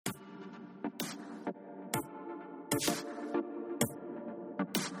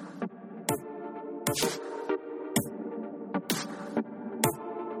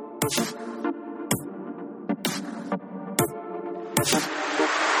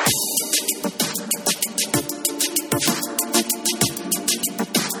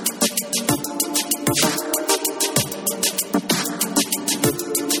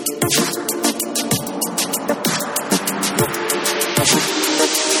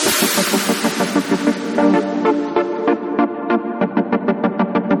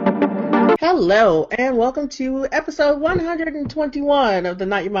Hello, and welcome to episode 121 of the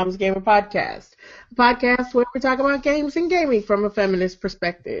Not Your Mama's Gamer podcast, a podcast where we talk about games and gaming from a feminist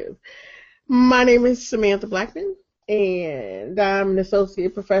perspective. My name is Samantha Blackman, and I'm an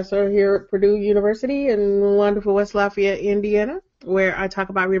associate professor here at Purdue University in wonderful West Lafayette, Indiana, where I talk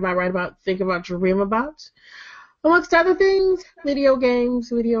about, read about, write about, think about, dream about, amongst other things, video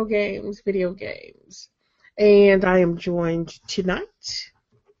games. And I am joined tonight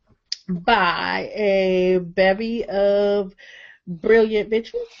by a bevy of brilliant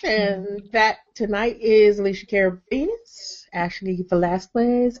bitches, and that tonight is Alicia Carabinas, Ashley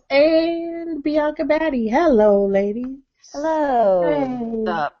Velasquez, and Bianca Batty. Hello, ladies. Hello.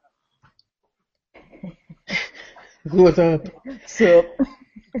 Hey. What's up? What's up? Sup?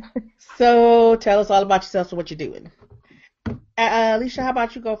 So, tell us all about yourself and what you're doing. Alicia, how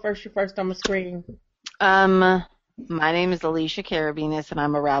about you go first? You're first on the screen. My name is Alicia Carabinas, and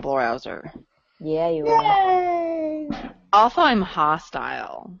I'm a rabble-rouser. Yeah, you Yay! Also, I'm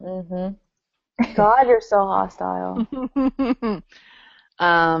hostile. Mm-hmm. God, you're so hostile.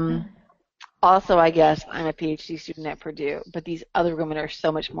 Also, I guess I'm a PhD student at Purdue, but these other women are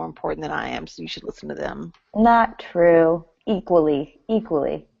so much more important than I am, so you should listen to them. Not true. Equally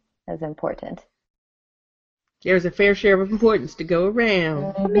as important. There's a fair share of importance to go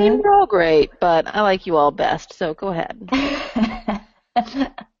around. I mean, we're all great, but I like you all best, so go ahead.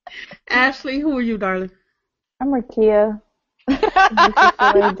 Ashley, who are you, darling? I'm Rakia.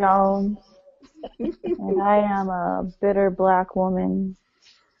 I'm Jones. And I am a bitter black woman.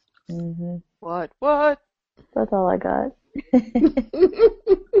 Mm-hmm. What? That's all I got.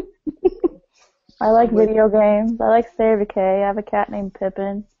 I like video games. I like Save a K. I have a cat named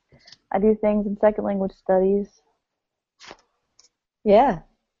Pippin. I do things in second language studies. Yeah.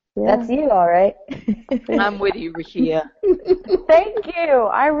 That's you, all right. I'm with you, Rakia. Thank you.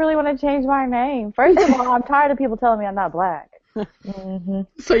 I really want to change my name. First of all, I'm tired of people telling me I'm not black. Mm-hmm.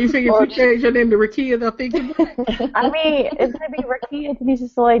 So you figure if you change your name to Rakia, they'll think you're black? I mean, it's going to be Rakia Tanisha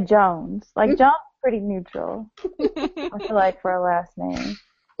Soleil Jones. Like, Jones is pretty neutral, I feel like, for a last name.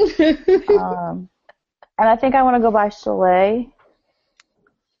 And I think I want to go by Chalet.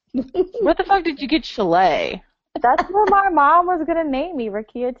 Where the fuck did you get Chalet? That's where my mom was going to name me,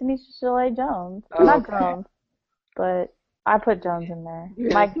 Rakia Tanisha Chalet Jones. Oh, Not okay. Jones, but I put Jones in there.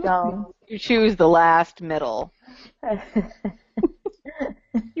 Mike Jones. You choose the last middle.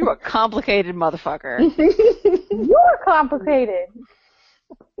 You're a complicated motherfucker. You're complicated.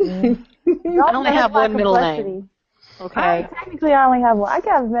 I only have one middle name. Okay. Technically, I only have one. I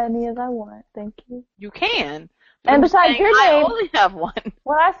can have as many as I want. Thank you. You can. And besides your I name, only have one.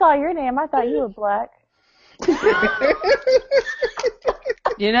 when I saw your name, I thought you were black.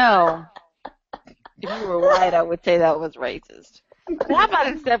 You know, if you were white, I would say that was racist. But how about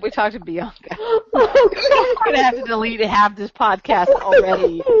instead we talk to Bianca? I'm going to have to delete half this podcast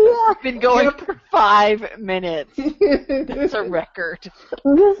already. It's been going for 5 minutes. That's a record.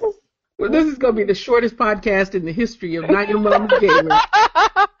 Well, this is going to be the shortest podcast in the history of Not Your Mama's Gamer.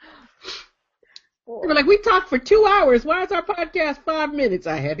 They were like, we talked for 2 hours. Why is our podcast 5 minutes?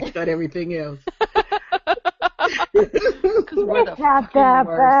 I had to cut everything else. We're the Not that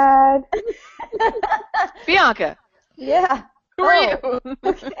bad. Bianca, Yeah. who are you?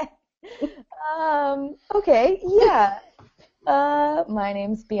 Okay, yeah. My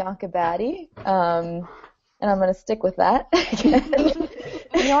name's Bianca Batty, and I'm going to stick with that. You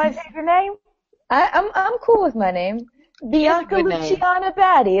want to take your name? I'm cool with my name. Bianca good name. Luciana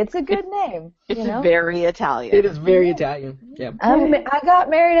Batty. It's a good name. It's you know? very Italian. It is very Italian. Yeah. I got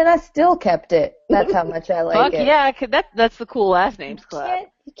married and I still kept it. That's how much I like Fuck it. yeah, that's the cool last names club.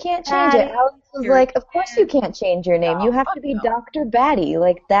 You can't change it. Alex was like, of course you can't change your name. You have to be Dr. Batty.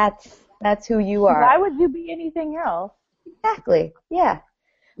 Like, that's who you are. Why would you be anything else? Exactly. Yeah.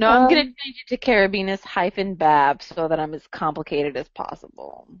 No, I'm going to change it to Carabinas-Bab so that I'm as complicated as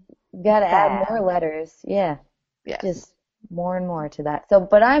possible. Gotta add more letters. Yeah. Yes. Just more and more to that. So,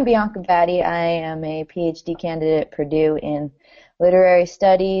 but I'm Bianca Batty. I am a PhD candidate at Purdue in literary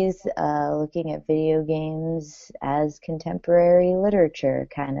studies, looking at video games as contemporary literature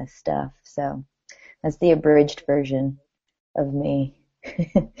kind of stuff. So that's the abridged version of me.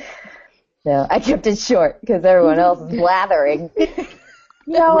 So I kept it short because everyone else is blathering. You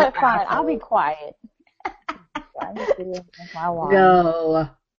know what? Fine. I'll be quiet. I'm just doing if I want. No.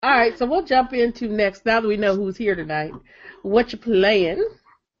 All right, so we'll jump into next. Now that we know who's here tonight, what you playing?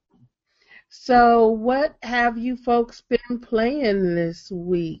 So what have you folks been playing this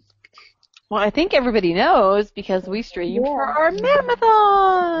week? Well, I think everybody knows because we streamed for our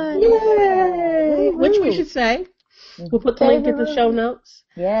Mammothon. Yay! Which we should say We'll put the link in the show notes.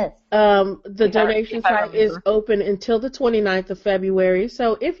 Yes. The donation site is open until the 29th of February.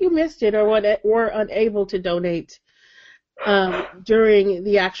 So if you missed it or were unable to donate during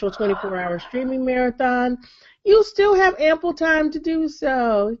the actual 24-hour streaming marathon, you still have ample time to do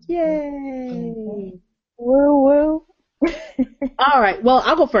so. Yay! Woo woo. All right. Well,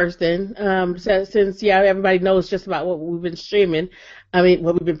 I'll go first then. Since everybody knows just about what we've been streaming. I mean,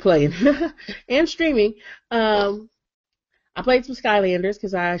 what we've been playing and streaming. I played some Skylanders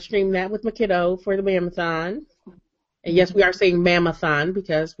because I streamed that with my kiddo for the Mamathon. And yes, we are saying Mamathon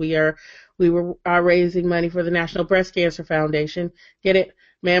because we are raising money for the National Breast Cancer Foundation. Get it?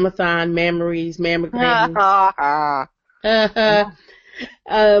 Mamathon, mammaries, mammograms.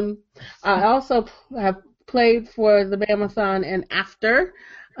 I also have played for the Mamathon and after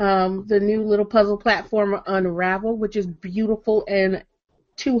the new little puzzle platformer Unravel, which is beautiful and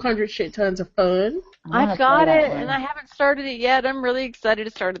 200 shit tons of fun. I've got it, and I haven't started it yet. I'm really excited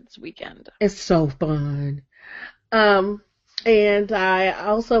to start it this weekend. It's so fun. And I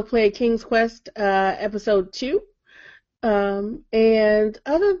also played King's Quest Episode 2. And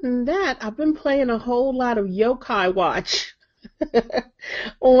other than that, I've been playing a whole lot of Yokai Watch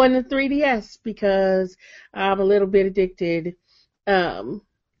on the 3DS because I'm a little bit addicted.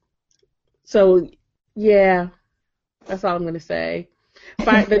 So, yeah, that's all I'm going to say.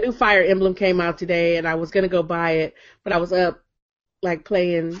 The new Fire Emblem came out today, and I was going to go buy it, but I was up,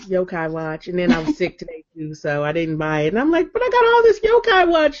 playing Yokai Watch, and then I was sick today, too, so I didn't buy it. And I'm like, but I got all this Yokai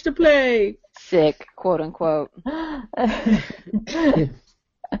Watch to play. Sick, quote unquote.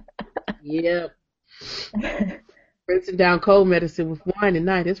 Yep. Rinsing down cold medicine with wine at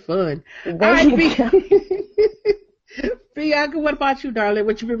night is fun. All There right, you Bianca, what about you, darling?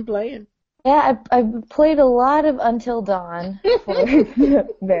 What you been playing? Yeah, I've played a lot of Until Dawn for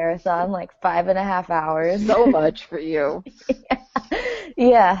Marathon, 5.5 hours. So much for you.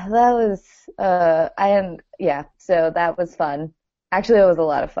 Yeah, that was, so that was fun. Actually, it was a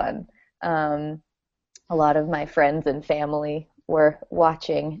lot of fun. A lot of my friends and family were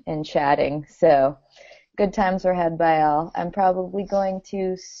watching and chatting, so good times were had by all. I'm probably going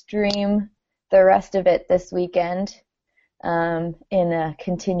to stream the rest of it this weekend. In a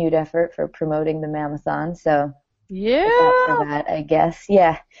continued effort for promoting the Mamathon, so yeah, look out for that, I guess.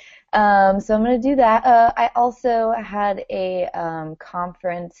 Yeah. So I'm going to do that. I also had a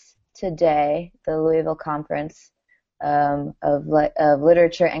conference today, the Louisville Conference of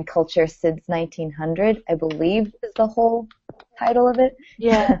Literature and Culture Since 1900, I believe is the whole title of it.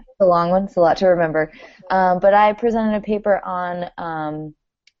 Yeah. It's a long one. It's a lot to remember. But I presented a paper on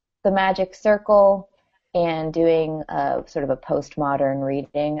the Magic Circle, and doing sort of a postmodern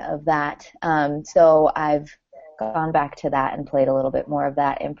reading of that. So I've gone back to that and played a little bit more of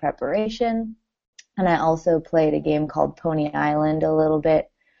that in preparation. And I also played a game called Pony Island a little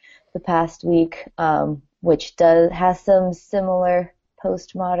bit the past week, which has some similar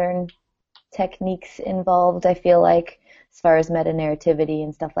postmodern techniques involved, I feel like, as far as meta-narrativity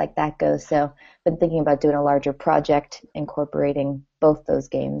and stuff like that goes. So I've been thinking about doing a larger project incorporating both those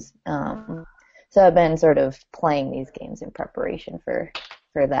games. So I've been sort of playing these games in preparation for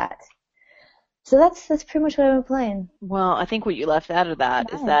that. So that's pretty much what I've been playing. Well, I think what you left out of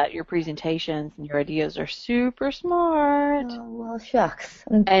that is that your presentations and your ideas are super smart. Oh, well, shucks.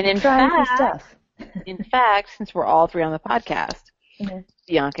 And in fact, since we're all three on the podcast,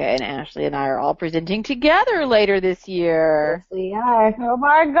 Bianca and Ashley and I are all presenting together later this year. Yes, we are. Oh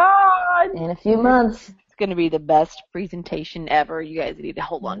my God! In a few months. Going to be the best presentation ever. You guys need to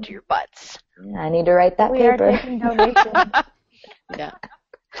hold on to your butts. I need to write that paper. We are taking donations. Yeah.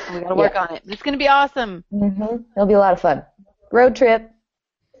 We got to work on it. It's going to be awesome. Mm-hmm. It'll be a lot of fun. Road trip.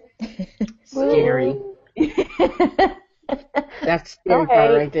 Scary. That's scary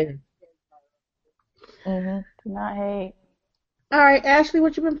part right there. Mm-hmm. Do not hate. All right, Ashley,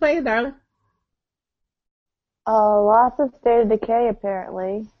 what you been playing, darling? Lots of State of Decay,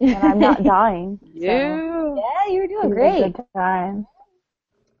 apparently, and I'm not dying. Yeah. Yeah, you're doing It's a great. good time.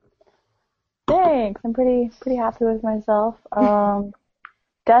 Thanks. I'm pretty happy with myself.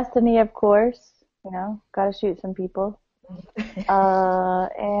 Destiny, of course. Gotta shoot some people.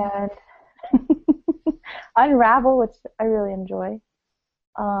 And Unravel, which I really enjoy.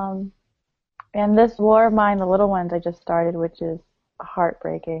 And this War of Mine, the Little Ones, I just started, which is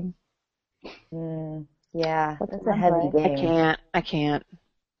heartbreaking. Yeah, What's that's it a heavy like? game. I can't.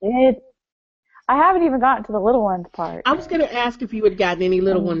 I haven't even gotten to the Little Ones part. I was going to ask if you had gotten any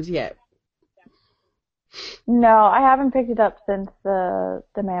little ones yet. No, I haven't picked it up since the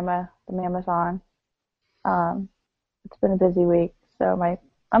Mamathon. It's been a busy week, so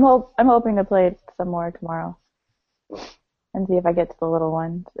I'm hoping to play it some more tomorrow. and see if I get to the little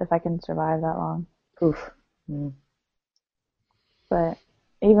ones, if I can survive that long. Oof. Mm. But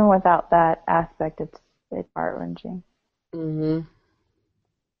even without that aspect, it's heart-wrenching. Mhm.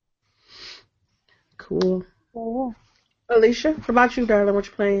 Cool. So, Alicia, what about you, darling? What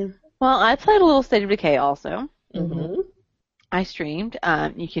you playing? Well, I played a little State of Decay also. Mhm. I streamed.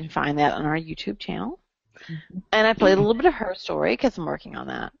 You can find that on our YouTube channel. And I played a little bit of Her Story because I'm working on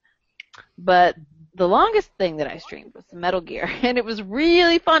that. But the longest thing that I streamed was Metal Gear. And it was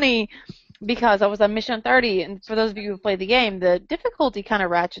really funny because I was on Mission 30. And for those of you who played the game, the difficulty kind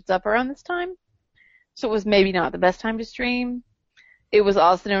of ratchets up around this time. So it was maybe not the best time to stream. It was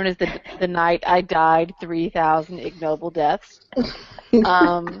also known as the night I died 3,000 ignoble deaths.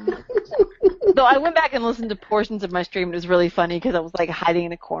 Though I went back and listened to portions of my stream, and it was really funny because I was like hiding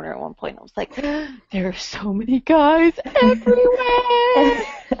in a corner at one point. And I was like, there are so many guys everywhere.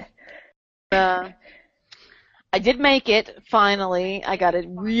 I did make it, finally. I got a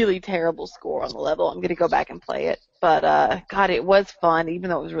really terrible score on the level. I'm going to go back and play it. But, God, it was fun, even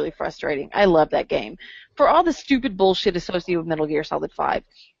though it was really frustrating. I love that game. For all the stupid bullshit associated with Metal Gear Solid 5,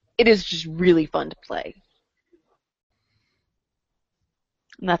 it is just really fun to play.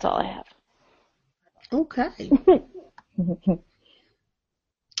 And that's all I have. Okay.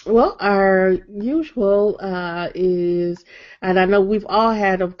 Well, our usual is, and I know we've all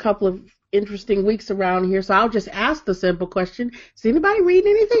had a couple of interesting weeks around here, so I'll just ask the simple question. Is anybody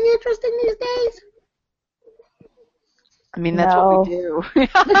reading anything interesting these days? I mean, that's what we do.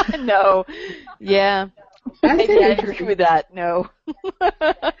 No. Yeah. Maybe I agree with that. No.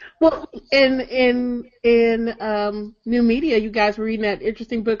 Well, in New Media, you guys were reading that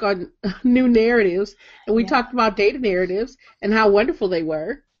interesting book on new narratives, and we talked about data narratives and how wonderful they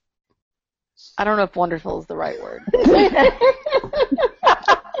were. I don't know if wonderful is the right word.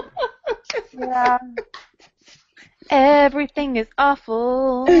 yeah. Everything is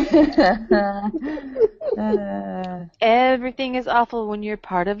awful. Everything is awful when you're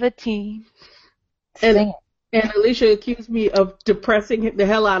part of a team. And Alicia accused me of depressing the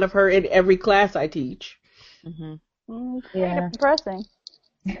hell out of her in every class I teach. Mm-hmm. Yeah. Depressing.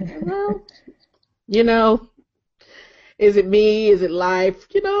 Well, you know, is it me? Is it life?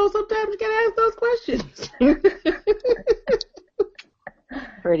 You know, sometimes you gotta ask those questions.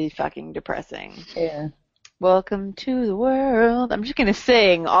 Pretty fucking depressing. Yeah. Welcome to the world. I'm just going to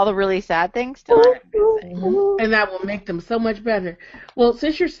sing all the really sad things tonight. And that will make them so much better. Well,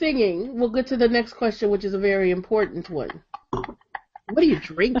 since you're singing, we'll get to the next question, which is a very important one. What are you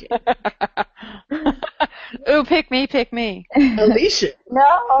drinking? Ooh, pick me, pick me. Alicia.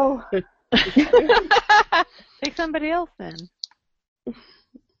 No. Pick somebody else then.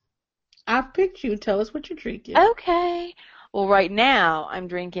 I've picked you. Tell us what you're drinking. Okay. Well, right now I'm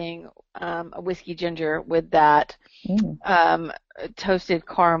drinking a whiskey ginger with that toasted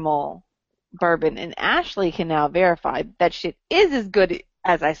caramel bourbon, and Ashley can now verify that shit is as good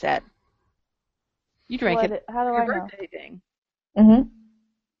as I said. You drank it How do for I your know? birthday thing. Mhm.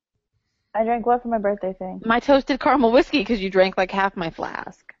 I drank what for my birthday thing? My toasted caramel whiskey because you drank like half my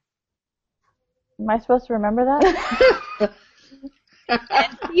flask. Am I supposed to remember that?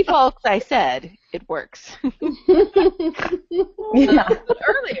 And see, folks, I said it works. Yeah. But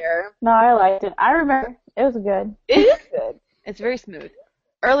earlier, No, I liked it. I remember. It was good. it is good. It's very smooth.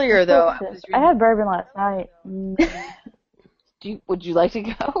 Earlier, though, I was I drinking. had bourbon last night. Would you like to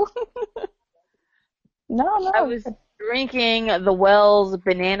go? No. I was drinking the Wells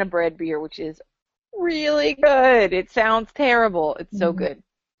Banana Bread beer, which is really good. It sounds terrible. It's so good.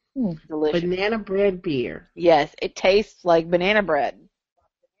 Delicious. Banana bread beer. Yes, it tastes like banana bread.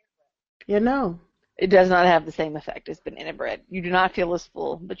 You know. It does not have the same effect as banana bread. You do not feel as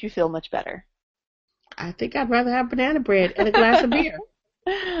full, but you feel much better. I think I'd rather have banana bread and a glass of beer.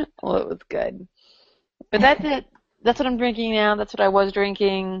 Well, it was good. But that's it. That's what I'm drinking now. That's what I was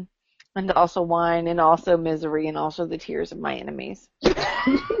drinking. And also wine, and also misery, and also the tears of my enemies.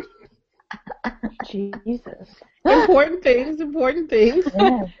 Jesus. Important things.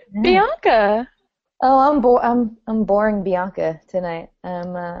 Yeah. Bianca! Oh, I'm boring Bianca tonight.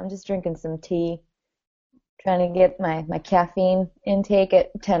 I'm just drinking some tea, trying to get my caffeine intake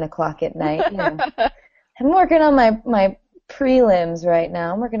at 10 o'clock at night. You know. I'm working on my prelims right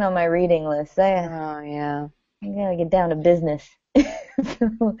now. I'm working on my reading list. Oh, yeah. I gotta get down to business. I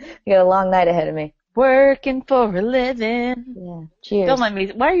got a long night ahead of me. Working for a living. Yeah. Cheers. Don't let me.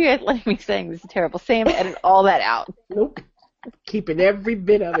 Why are you letting me sing? This is terrible. Sam, edit all that out. Nope. Keeping every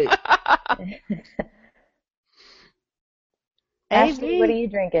bit of it. Ashley, what are you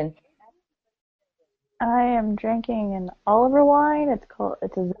drinking? I am drinking an Oliver wine. It's a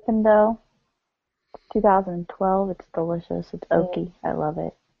Zinfandel. 2012. It's delicious. It's oaky. I love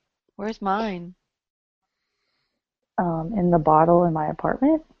it. Where's mine? In the bottle in my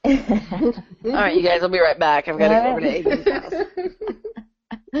apartment. All right, you guys, I'll be right back. I've got to go over to Aiden's house.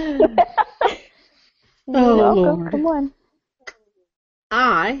 Oh, Lord. Come on.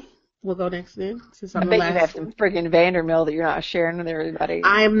 I will go next then, since I'm I the bet last. you have some friggin' Vandermill that you're not sharing with everybody.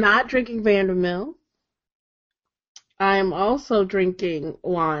 I am not drinking Vandermill. I am also drinking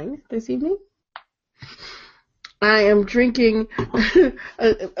wine this evening. I am drinking,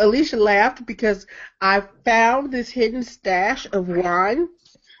 Alicia laughed because I found this hidden stash of wine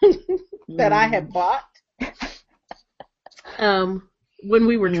that I had bought when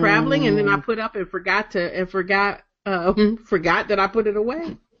we were traveling, and then I put up and forgot that I put it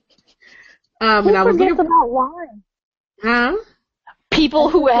away. And I was looking about wine. Huh? People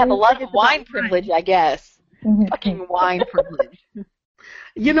who have a lot of wine privilege, I guess. Fucking wine privilege.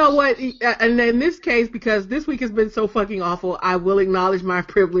 You know what? And in this case, because this week has been so fucking awful, I will acknowledge my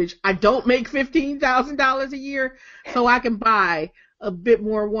privilege. I don't make $15,000 a year, so I can buy a bit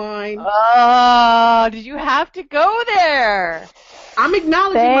more wine. Oh, did you have to go there? I'm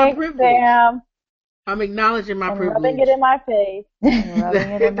acknowledging my privilege. Sam. I'm acknowledging my privilege. Rubbing it in my face.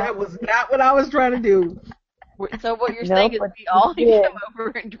 That was not what I was trying to do. So what you're saying is we all need to come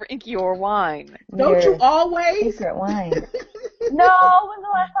over and drink your wine. Don't you always? Secret wine. No, when the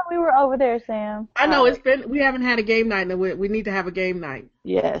last time we were over there, Sam? I know we haven't had a game night in a while. We need to have a game night.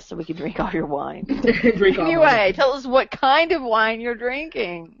 Yes, so we can drink all your wine. Anyway, tell us what kind of wine you're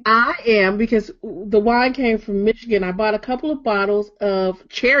drinking. I am, because the wine came from Michigan. I bought a couple of bottles of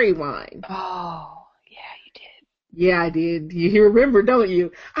cherry wine. Oh. Yeah, I did. You remember, don't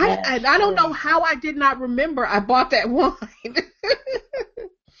you? I don't know how I did not remember I bought that wine.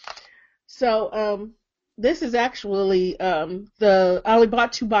 So, this is actually, I only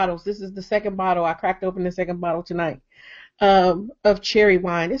bought 2 bottles. This is the second bottle. I cracked open the second bottle tonight, of cherry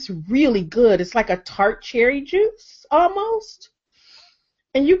wine. It's really good. It's like a tart cherry juice, almost.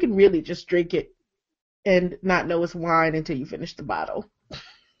 And you can really just drink it and not know it's wine until you finish the bottle.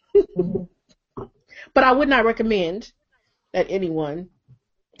 But I would not recommend that anyone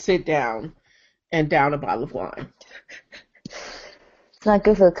sit down and down a bottle of wine. It's not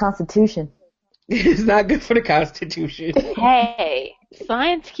good for the Constitution. It's not good for the Constitution. Hey,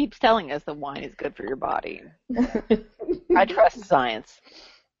 science keeps telling us that wine is good for your body. I trust science.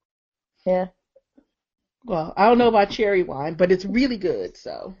 Yeah. Well, I don't know about cherry wine, but it's really good.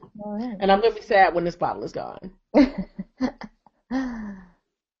 So, All right. And I'm gonna be sad when this bottle is gone.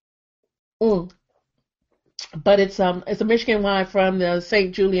 But it's a Michigan wine from the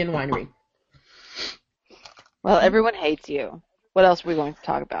St. Julian Winery. Well, everyone hates you. What else are we going to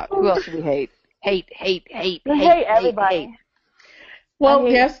talk about? Who else do we hate? Hate everybody. Well,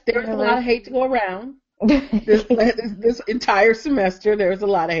 yes, there's a lot of hate to go around. This entire semester, there's a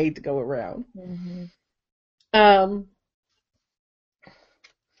lot of hate to go around. Mm-hmm. I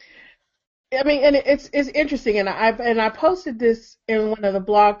mean, and it's interesting, and I posted this in one of the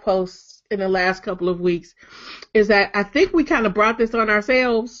blog posts in the last couple of weeks, is that I think we kind of brought this on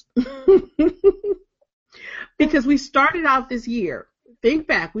ourselves because we started out this year. Think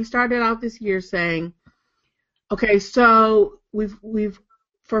back, we started out this year saying, okay, so we've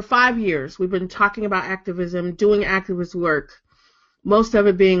for 5 years we've been talking about activism, doing activist work, most of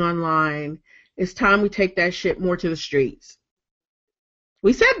it being online. It's time we take that shit more to the streets.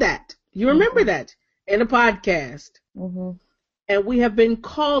 We said that. You remember that in a podcast. Mm-hmm. And we have been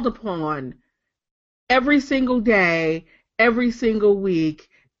called upon every single day, every single week,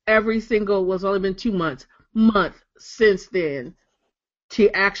 it's only been 2 months, since then, to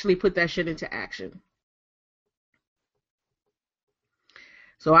actually put that shit into action.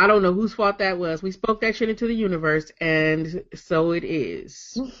 So I don't know whose fault that was. We spoke that shit into the universe, and so it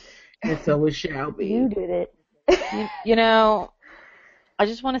is. And so it shall be. You did it. You know, I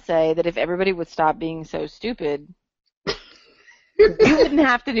just want to say that if everybody would stop being so stupid, you wouldn't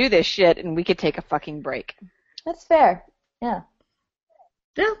have to do this shit, and we could take a fucking break. That's fair. Yeah.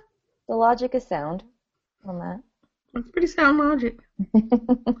 Yeah. The logic is sound on that. That's pretty sound logic.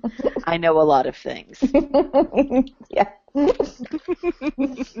 I know a lot of things. Yeah.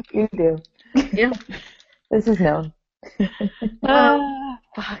 You do. Yeah. This is known.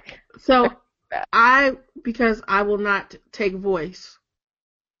 Fuck. So because I will not take voice,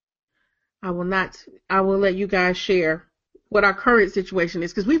 I will let you guys share what our current situation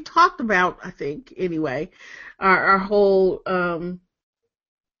is, because we've talked about, I think, anyway, our whole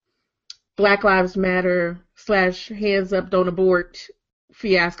Black Lives Matter / Hands Up Don't Abort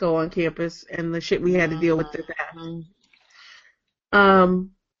fiasco on campus and the shit we had to deal with that.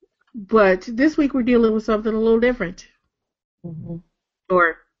 But this week we're dealing with something a little different. Mm-hmm.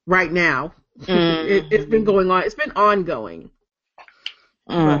 Or right now. It's been going on. It's been ongoing.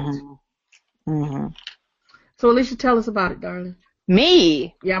 So Alicia, tell us about it, darling.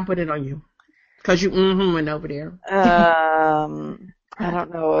 Me? Yeah, I'm putting it on you. Because you went over there. I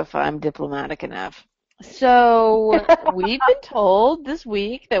don't know if I'm diplomatic enough. So we've been told this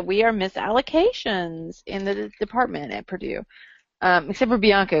week that we are misallocations in the department at Purdue. Except for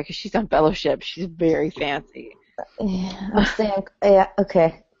Bianca, because she's on fellowship. She's very fancy. Yeah, I'm saying, yeah,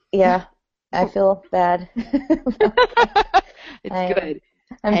 okay. Yeah, I feel bad. It's good.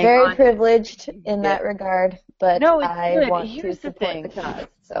 I'm Hang very on. privileged in that regard, but No, it's I good. want Here's to the support thing. the cause.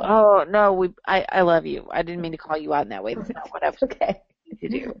 So. Oh, no, I love you. I didn't mean to call you out in that way. That's not what I was Okay. to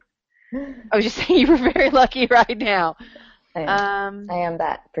do. I was just saying you were very lucky right now. I am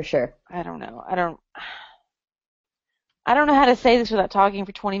that, for sure. I don't know. I don't know how to say this without talking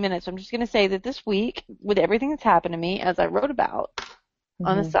for 20 minutes. So I'm just going to say that this week, with everything that's happened to me, as I wrote about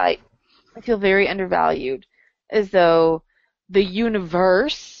on the site, I feel very undervalued, as though the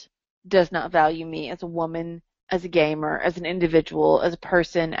universe does not value me as a woman, as a gamer, as an individual, as a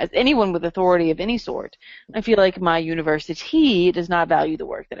person, as anyone with authority of any sort. I feel like my university does not value the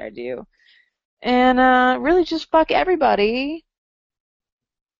work that I do. And really just fuck everybody.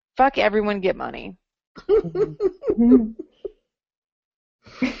 Fuck everyone, get money. My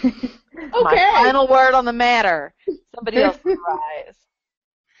final word on the matter. Somebody else can rise.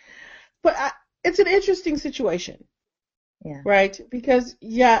 But it's an interesting situation. Yeah. Right? Because,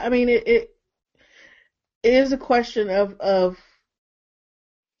 yeah, I mean, it is a question of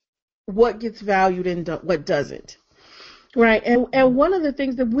what gets valued and what doesn't. Right? And one of the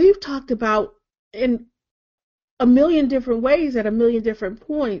things that we've talked about in a million different ways at a million different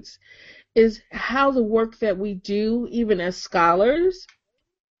points is how the work that we do, even as scholars,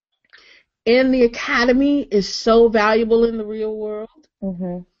 in the academy is so valuable in the real world.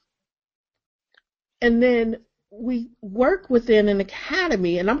 Mm-hmm. And then we work within an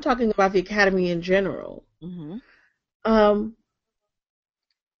academy, and I'm talking about the academy in general,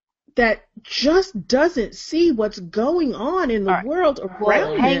 that just doesn't see what's going on in the world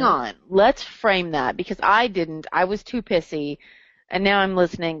around them. Hang on. Let's frame that, because I didn't. I was too pissy, and now I'm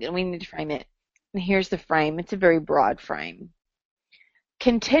listening, and we need to frame it. And here's the frame. It's a very broad frame.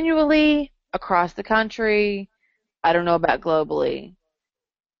 Continually across the country, I don't know about globally,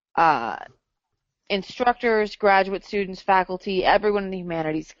 instructors, graduate students, faculty, everyone in the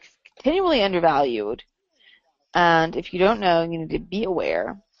humanities continually undervalued. And if you don't know, you need to be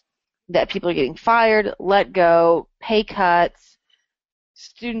aware that people are getting fired, let go, pay cuts,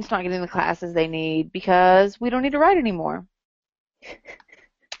 students not getting the classes they need because we don't need to write anymore.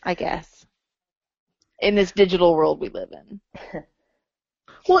 I guess. In this digital world we live in.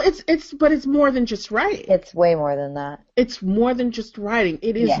 Well, it's more than just writing. It's way more than that. It's more than just writing.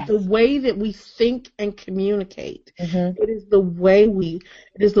 It is the way that we think and communicate. Mm-hmm. It is the way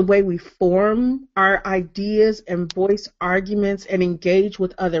we form our ideas and voice arguments and engage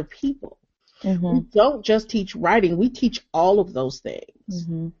with other people. Mm-hmm. We don't just teach writing, we teach all of those things.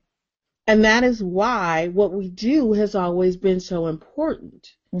 Mm-hmm. And that is why what we do has always been so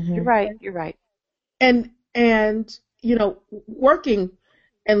important. Mm-hmm. You're right. And you know, working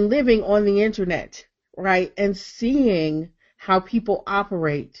and living on the internet, right, and seeing how people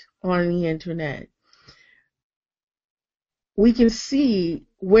operate on the internet, we can see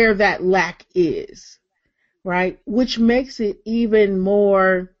where that lack is, right, which makes it even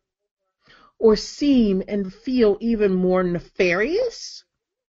more, or seem and feel even more nefarious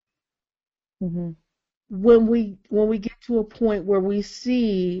when we get to a point where we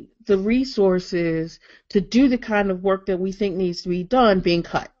see the resources to do the kind of work that we think needs to be done being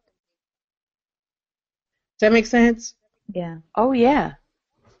cut. Does that make sense? Yeah. Oh, yeah.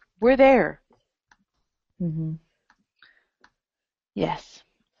 We're there. Mm-hmm. Yes.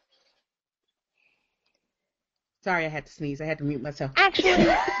 Sorry, I had to sneeze. I had to mute myself. Actually,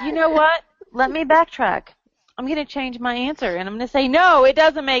 you know what? Let me backtrack. I'm going to change my answer, and I'm going to say, no, it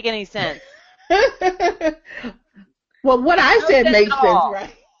doesn't make any sense. Well, what I said makes sense,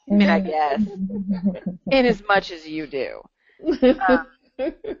 right? I mean, I guess. In as much as you do. It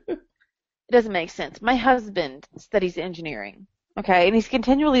doesn't make sense. My husband studies engineering, okay? And he's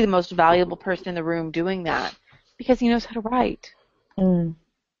continually the most valuable person in the room doing that because he knows how to write. Mm.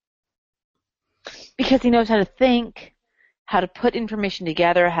 Because he knows how to think, how to put information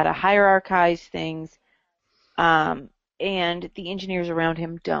together, how to hierarchize things, and the engineers around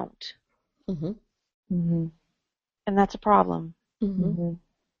him don't. Mm-hmm. Mm-hmm. And that's a problem. Mm-hmm.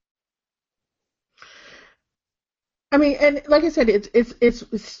 I mean, and like I said, it's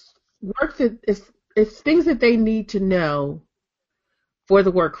work that it's things that they need to know for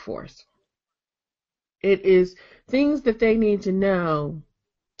the workforce. It is things that they need to know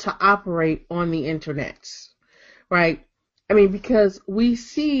to operate on the internet, right? I mean, because we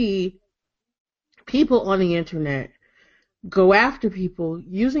see people on the internet go after people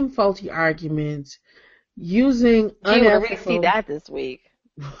using faulty arguments, using Where we see unethical. that this week.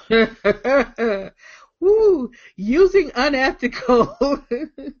 Woo, using unethical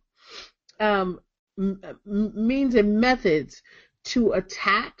means and methods to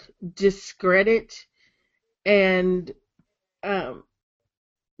attack, discredit, and to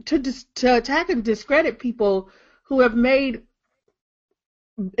attack and discredit people who have made,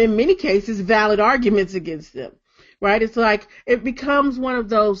 in many cases, valid arguments against them, right? It's like it becomes one of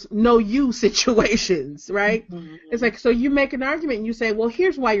those no you situations, right? Mm-hmm. It's like, so you make an argument and you say, well,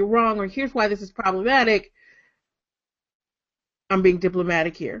 here's why you're wrong, or here's why this is problematic. I'm being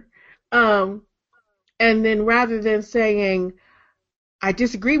diplomatic here. And then rather than saying, I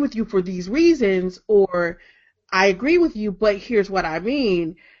disagree with you for these reasons, or I agree with you, but here's what I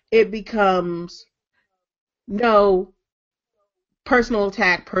mean, it becomes no, personal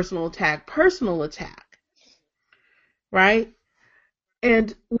attack, personal attack, personal attack, right?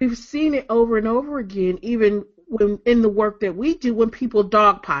 And we've seen it over and over again, even when in the work that we do, when people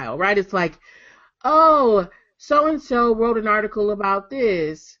dogpile, right? It's like, oh, so-and-so wrote an article about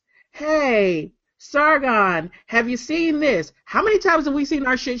this. Hey, Sargon, have you seen this? How many times have we seen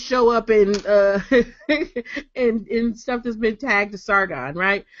our shit show up in in stuff that's been tagged to Sargon,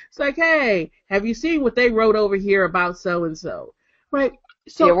 right? It's like, hey, have you seen what they wrote over here about so-and-so, right?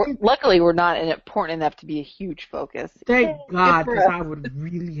 So yeah, luckily we're not important enough to be a huge focus. Thank God, because I would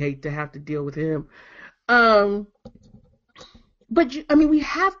really hate to have to deal with him. But I mean, we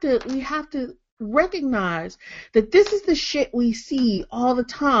have to recognize that this is the shit we see all the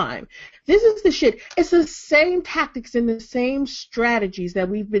time. This is the shit. It's the same tactics and the same strategies that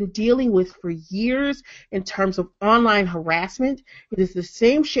we've been dealing with for years in terms of online harassment. It is the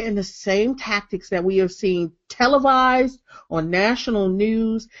same shit and the same tactics that we are seeing televised on national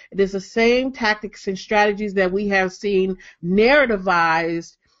news. It is the same tactics and strategies that we have seen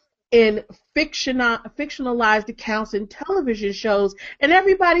narrativized in fictionalized accounts in television shows, and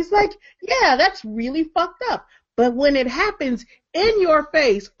everybody's like, yeah, that's really fucked up. But when it happens in your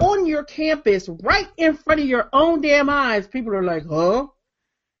face, on your campus, right in front of your own damn eyes, people are like, huh?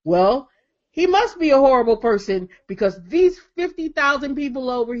 Well, he must be a horrible person because these 50,000 people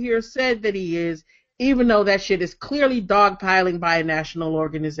over here said that he is, even though that shit is clearly dogpiling by a national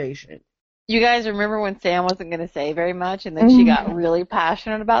organization. You guys remember when Sam wasn't going to say very much and then she got really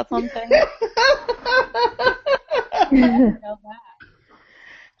passionate about something?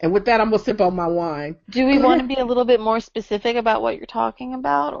 And with that, I'm going to sip on my wine. Do we want to be a little bit more specific about what you're talking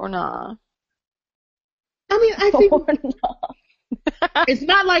about or not? I mean, I think it's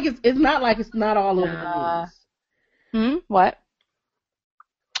not like it's not all over the news. What?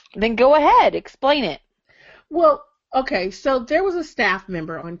 Then go ahead, explain it. Well, okay, so there was a staff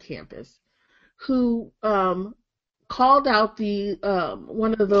member on campus who called out the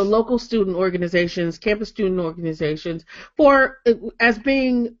one of the local student organizations, campus student organizations, for a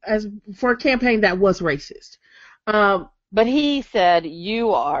campaign that was racist. But he said,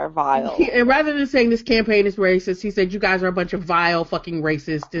 you are vile. And rather than saying this campaign is racist, he said, you guys are a bunch of vile fucking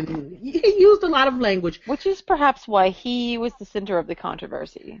racists. And he used a lot of language. Which is perhaps why he was the center of the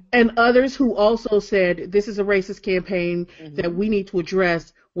controversy. And others who also said, this is a racist campaign that we need to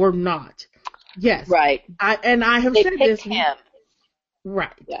address, were not. Yes. Right. I have they said picked this. Him.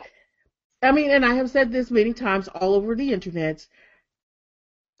 Right. Yeah. I mean, and I have said this many times all over the internet.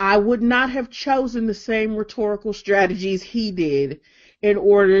 I would not have chosen the same rhetorical strategies he did in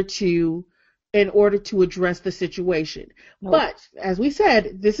order to address the situation. Nope. But as we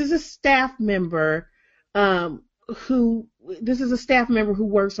said, this is a staff member who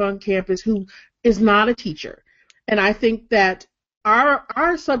works on campus who is not a teacher. And I think that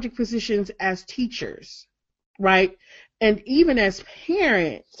our subject positions as teachers, right, and even as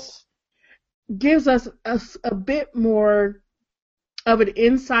parents, gives us a bit more of an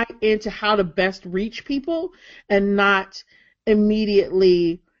insight into how to best reach people and not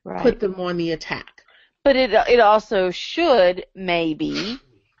immediately put them on the attack. But it also should maybe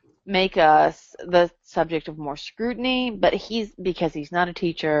make us the subject of more scrutiny, but because he's not a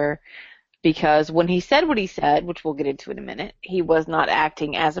teacher, because when he said what he said, which we'll get into in a minute, he was not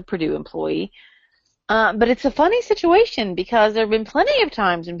acting as a Purdue employee. But it's a funny situation because there have been plenty of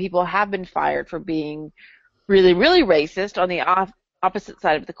times when people have been fired for being really, really racist on the opposite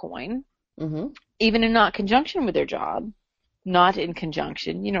side of the coin, even in not conjunction with their job. not in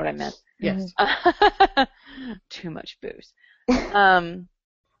conjunction. You know what I meant. Yes. Too much booze.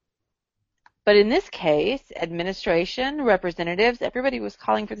 But in this case, administration, representatives, everybody was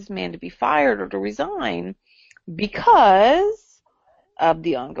calling for this man to be fired or to resign because of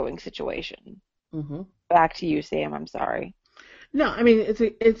the ongoing situation. Mm-hmm. Back to you, Sam. I'm sorry. No, I mean,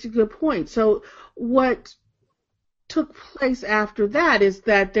 it's a good point. So what took place after that is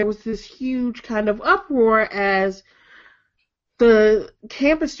that there was this huge kind of uproar as the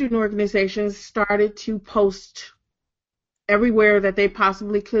campus student organizations started to post everywhere that they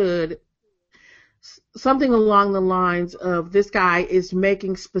possibly could something along the lines of, this guy is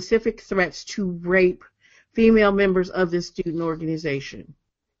making specific threats to rape female members of this student organization.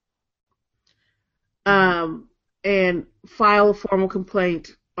 And file a formal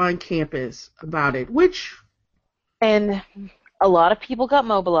complaint on campus about it, And a lot of people got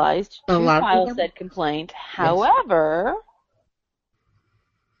mobilized to file people said complaint. However,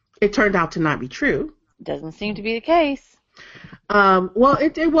 it turned out to not be true. Doesn't seem to be the case. Well,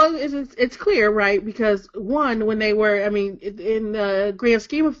 it's clear, right? Because one, when they were, I mean, in the grand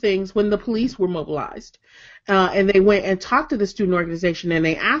scheme of things, when the police were mobilized, and they went and talked to the student organization and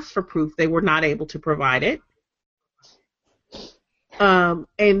they asked for proof, they were not able to provide it. And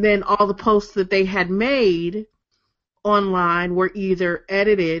then all the posts that they had made online were either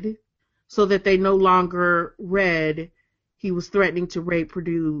edited so that they no longer read he was threatening to rape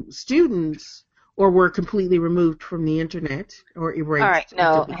Purdue students, or were completely removed from the internet or erased. All right,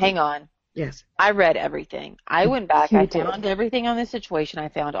 no, hang on. Yes. I read everything. I went back. I found everything on this situation. I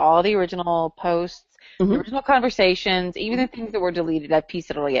found all the original posts, the original conversations, even the things that were deleted. I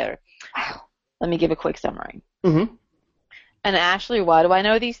pieced it all together. Let me give a quick summary. Mm-hmm. And Ashley, why do I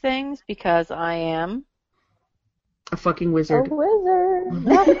know these things? Because I am a fucking wizard. A wizard.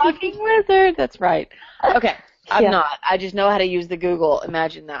 A fucking wizard. That's right. Okay. I'm not. I just know how to use the Google.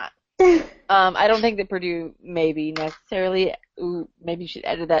 Imagine that. I don't think that Purdue maybe necessarily, maybe you should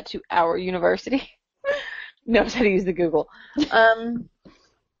edit that to our university, knows how to use the Google.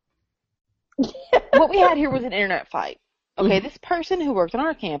 What we had here was an internet fight. Okay, this person who worked on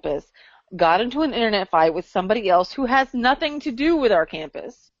our campus got into an internet fight with somebody else who has nothing to do with our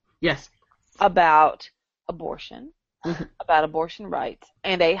campus. Yes. About abortion, about abortion rights,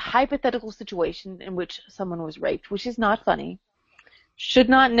 and a hypothetical situation in which someone was raped, which is not funny. Should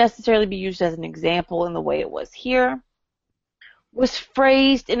not necessarily be used as an example in the way it was here, was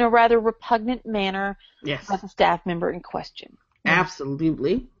phrased in a rather repugnant manner by the staff member in question.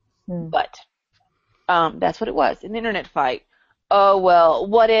 Absolutely. But that's what it was, an internet fight. Oh, well,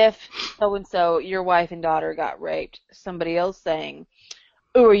 what if so-and-so, your wife and daughter got raped? Somebody else saying,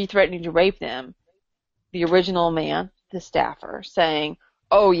 oh, are you threatening to rape them? The original man, the staffer, saying,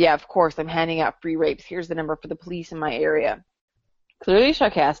 oh, yeah, of course, I'm handing out free rapes. Here's the number for the police in my area. Clearly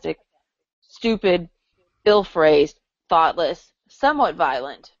sarcastic, stupid, ill-phrased, thoughtless, somewhat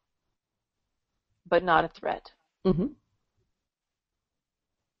violent, but not a threat. Mm-hmm.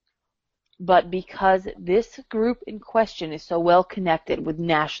 But because this group in question is so well connected with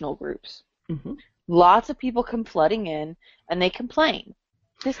national groups, lots of people come flooding in and they complain.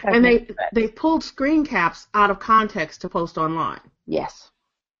 And they pulled screen caps out of context to post online. Yes.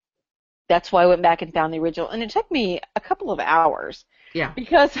 That's why I went back and found the original. And it took me a couple of hours. Yeah.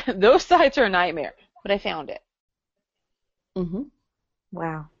 Because those sites are a nightmare. But I found it.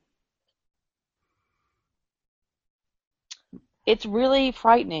 Wow. It's really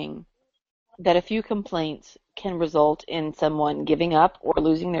frightening that a few complaints can result in someone giving up or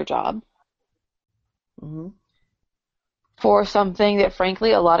losing their job for something that,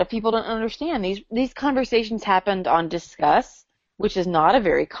 frankly, a lot of people don't understand. These conversations happened on Discuss, which is not a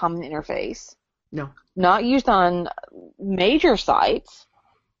very common interface. No. Not used on major sites.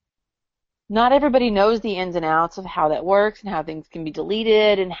 Not everybody knows the ins and outs of how that works and how things can be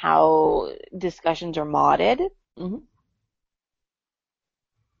deleted and how discussions are modded. And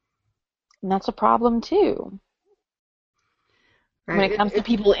that's a problem, too. Right. When it comes to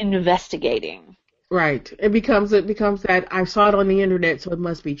people investigating. Right. It becomes that I saw it on the internet, so it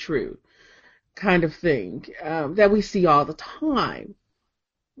must be true kind of thing that we see all the time.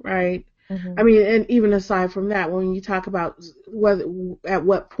 Right? I mean, and even aside from that, when you talk about at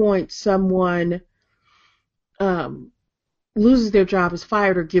what point someone loses their job, is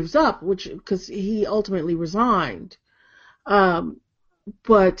fired, or gives up, because he ultimately resigned,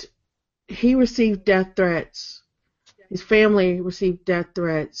 but he received death threats. His family received death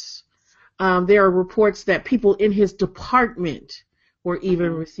threats. There are reports that people in his department were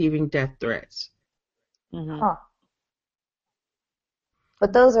even receiving death threats. Huh.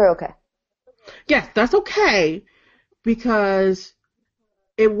 But those are okay. Yes, that's okay. because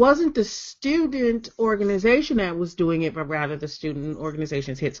it wasn't the student organization that was doing it, but rather the student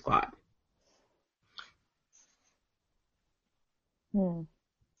organization's hit squad.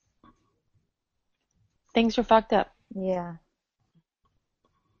 Things are fucked up. Yeah.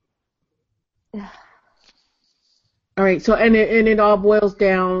 All right, so and it all boils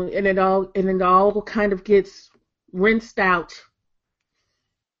down, and it all kind of gets rinsed out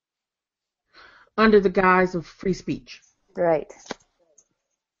under the guise of free speech. Right.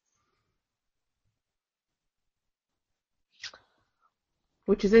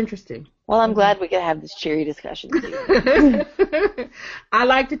 Which is interesting. Well, I'm glad we could have this cheery discussion with you. I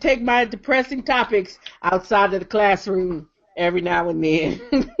like to take my depressing topics outside of the classroom every now and then.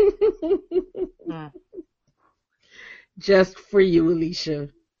 Just for you, Alicia.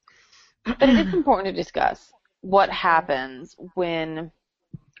 But it is important to discuss what happens when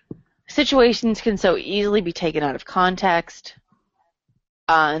situations can so easily be taken out of context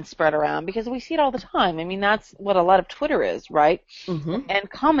and spread around, because we see it all the time. I mean, that's what a lot of Twitter is, right? Mm-hmm. And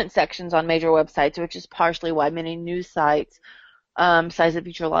comment sections on major websites, which is partially why many news sites, sites that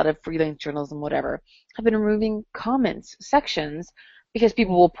feature a lot of freelance journalism, whatever, have been removing comments sections because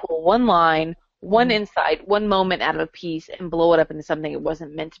people will pull one line, one insight, one moment out of a piece and blow it up into something it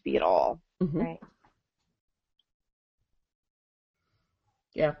wasn't meant to be at all. Mm-hmm. Right.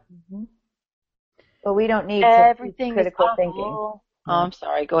 Yeah. Mm-hmm. But we don't need Everything to teach critical is thinking. Oh, I'm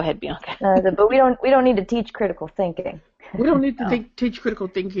sorry. Go ahead, Bianca. But we don't need to teach critical thinking. We don't need to teach critical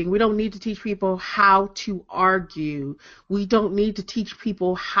thinking. We don't need to teach people how to argue. We don't need to teach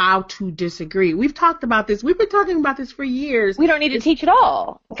people how to disagree. We've talked about this. We've been talking about this for years. We don't need to teach at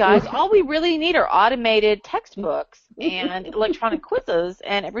all, guys. All we really need are automated textbooks and electronic quizzes,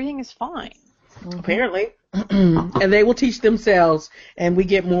 and everything is fine. Apparently. And they will teach themselves, and we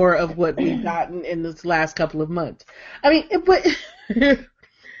get more of what we've gotten in this last couple of months. I mean, but,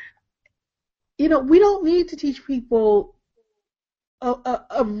 you know, we don't need to teach people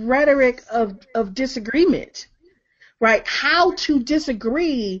a rhetoric of disagreement, right? How to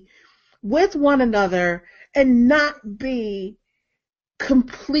disagree with one another and not be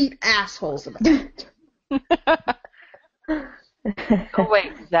complete assholes about it. Oh,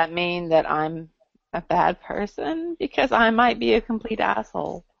 wait, does that mean that I'm a bad person? Because I might be a complete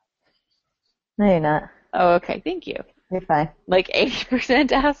asshole. No, you're not. Oh, okay, thank you. You're fine. Like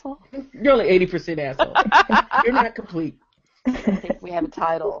 80% asshole? You're only 80% asshole. You're not complete. I think we have a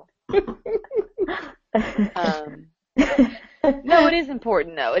title. No, it is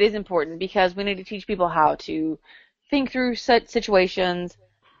important, though. It is important because we need to teach people how to think through such situations,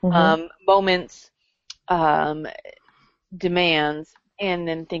 moments, demands, and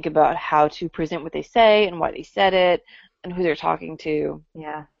then think about how to present what they say and why they said it and who they're talking to.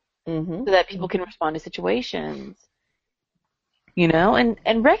 Yeah. So that people can respond to situations, you know,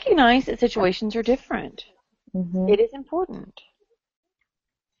 and recognize that situations are different. It is important.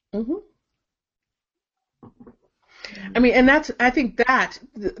 I mean, and I think that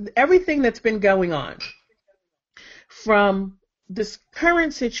everything that's been going on from this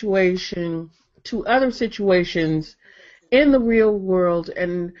current situation to other situations in the real world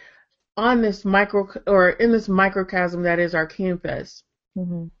and on this in this microcosm that is our campus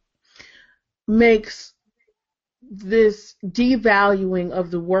makes this devaluing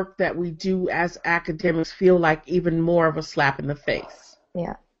of the work that we do as academics feel like even more of a slap in the face.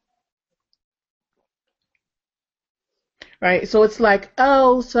 Yeah. Right? So it's like,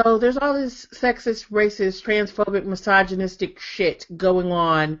 oh, so there's all this sexist, racist, transphobic, misogynistic shit going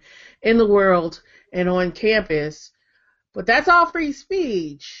on in the world and on campus, but that's all free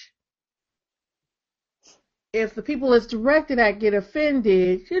speech. If the people it's directed at get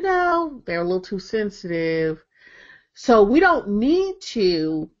offended, you know, they're a little too sensitive. So we don't need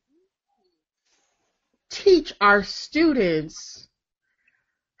to teach our students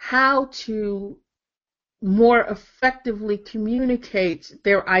how to more effectively communicate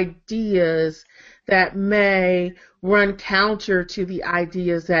their ideas that may run counter to the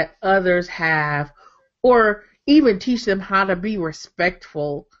ideas that others have, or even teach them how to be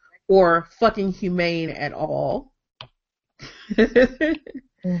respectful or fucking humane at all.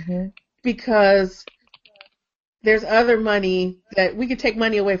 Because there's other money that we could take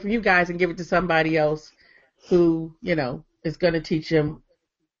money away from you guys and give it to somebody else who, you know, is going to teach them,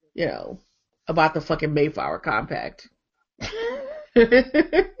 you know, about the fucking Mayflower Compact.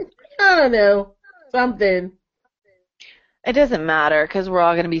 I don't know. Something. It doesn't matter because we're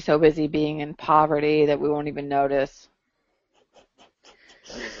all going to be so busy being in poverty that we won't even notice.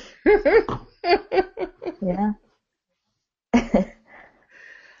 Yeah.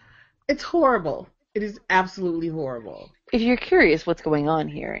 It's horrible. It is absolutely horrible. If you're curious what's going on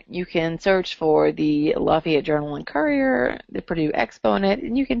here, you can search for the Lafayette Journal and Courier, the Purdue Exponent,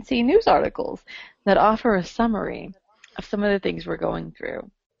 and you can see news articles that offer a summary of some of the things we're going through.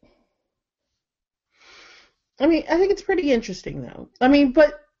 I mean, I think it's pretty interesting, though. I mean,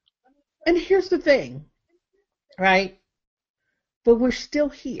 and here's the thing, right? But we're still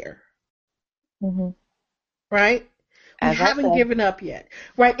here, Mm-hmm. right? We As I haven't said. given up yet,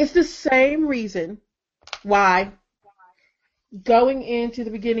 right? It's the same reason why going into the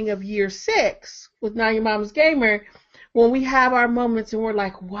beginning of year 6 with Now Your Mama's Gamer, when we have our moments and we're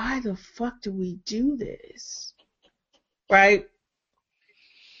like, why the fuck do we do this? Right?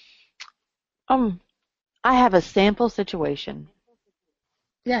 I have a sample situation.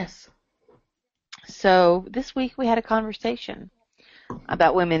 Yes. So this week we had a conversation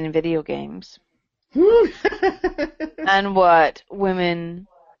about women in video games and what women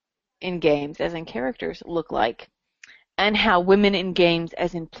in games as in characters look like and how women in games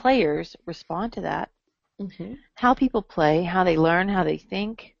as in players respond to that. Mm-hmm. How people play, how they learn, how they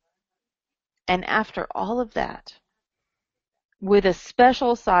think. And after all of that, with a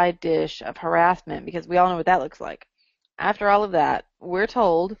special side dish of harassment, because we all know what that looks like, after all of that, we're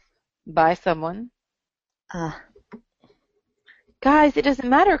told by someone, guys, it doesn't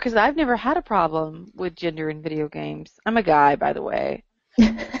matter because I've never had a problem with gender in video games. I'm a guy, by the way.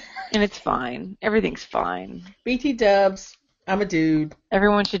 And it's fine. Everything's fine. BT dubs. I'm a dude.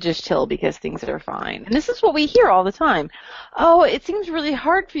 Everyone should just chill because things are fine. And this is what we hear all the time. Oh, it seems really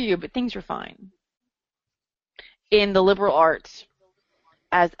hard for you, but things are fine. In the liberal arts,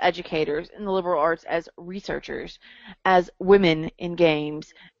 as educators, in the liberal arts as researchers, as women in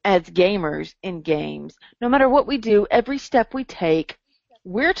games, as gamers in games, no matter what we do, every step we take,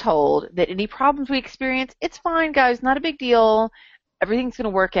 we're told that any problems we experience, it's fine, guys, not a big deal. Everything's going to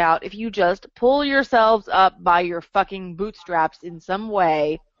work out if you just pull yourselves up by your fucking bootstraps in some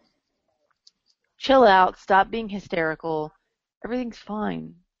way. Chill out. Stop being hysterical. Everything's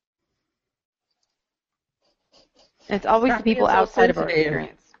fine. And it's always the people outside of our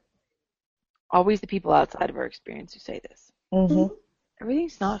experience. Always the people outside of our experience who say this. Mm-hmm.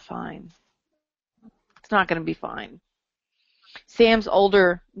 Everything's not fine. It's not going to be fine. Sam's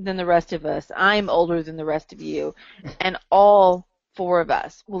older than the rest of us. I'm older than the rest of you. And all 4 of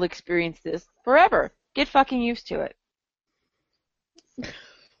us will experience this forever. Get fucking used to it.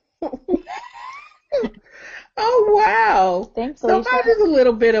 Oh, wow. Thanks, Alicia. Somebody's a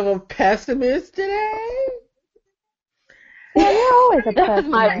little bit of a pessimist today. Yeah, you're always a That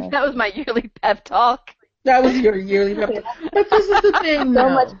pessimist. was my yearly pep talk. That was your yearly pep. But this is the thing, So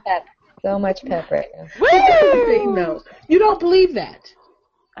though. much pep. So much pep right now. This is the thing, though. You don't believe that.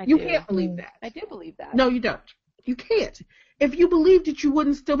 You do. can't believe that. I do believe that. No, you don't. You can't. If you believed it, you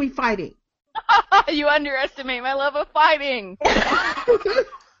wouldn't still be fighting. You underestimate my love of fighting.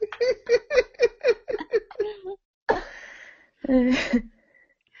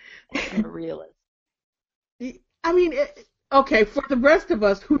 I'm a realist. I mean, okay, for the rest of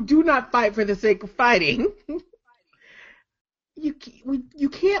us who do not fight for the sake of fighting, you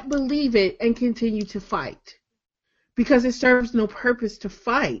can't believe it and continue to fight because it serves no purpose to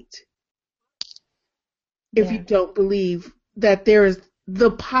fight if you don't believe that there is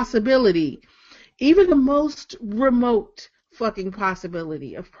the possibility, even the most remote fucking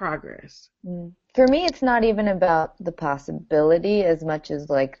possibility of progress. For me, it's not even about the possibility as much as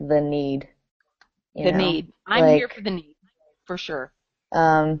like the need. The need. I'm here for the need, for sure.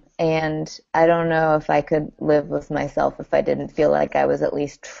 And I don't know if I could live with myself if I didn't feel like I was at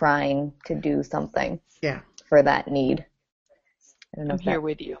least trying to do something for that need. I don't know I'm here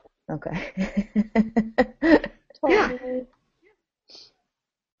with you. Okay. Yeah.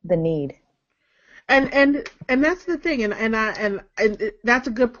 The need. And that's the thing, and that's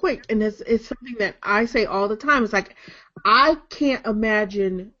a good point, and it's something that I say all the time. It's like I can't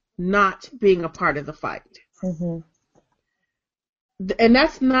imagine not being a part of the fight, and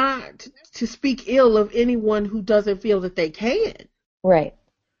that's not to speak ill of anyone who doesn't feel that they can. Right.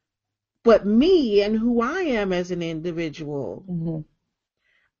 But me and who I am as an individual,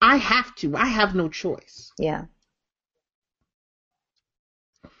 I have to. I have no choice. Yeah.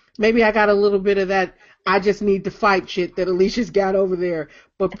 Maybe I got a little bit of that I just need to fight shit that Alicia's got over there,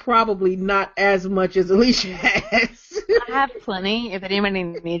 but probably not as much as Alicia has. I have plenty. If anybody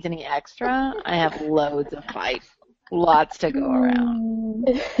needs any extra, I have loads of fight. Lots to go around.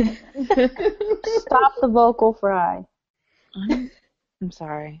 Stop the vocal fry. I'm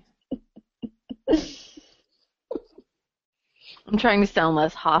sorry. I'm trying to sound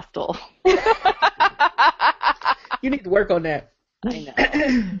less hostile. You need to work on that. I know.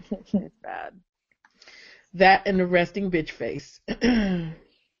 It's bad. That and the resting bitch face.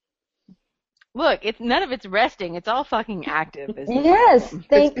 Look, none of it's resting. It's all fucking active. Yes,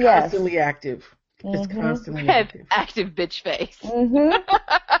 It's yes. constantly active. It's constantly Have active. active bitch face.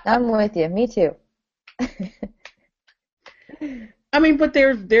 I'm with you. Me too. I mean, but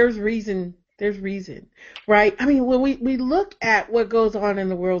there's reason. There's reason, right? I mean, when we look at what goes on in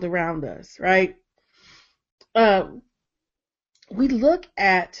the world around us, right? We look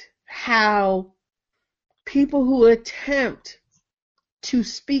at how people who attempt to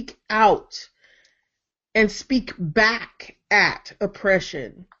speak out and speak back at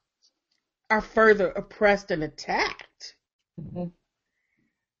oppression are further oppressed and attacked.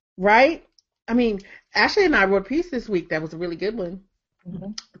 Right? I mean, Ashley and I wrote a piece this week that was a really good one,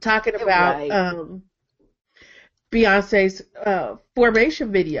 talking about Beyonce's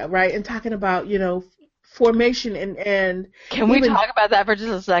formation video, right? And talking about, formation and Can we talk about that for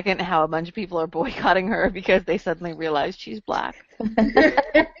just a second? How a bunch of people are boycotting her because they suddenly realized she's black.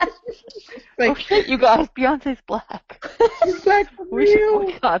 Oh shit, you guys, Beyonce's black. She's black for We should real.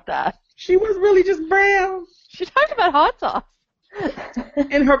 boycott that. She was really just brown. She talked about hot sauce.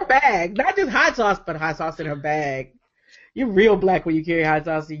 In her bag. Not just hot sauce, but hot sauce in her bag. You're real black when you carry hot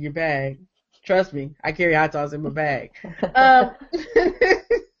sauce in your bag. Trust me, I carry hot sauce in my bag.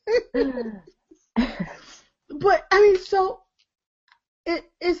 But, I mean, so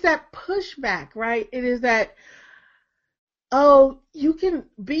it's that pushback, right? It is that, oh, you can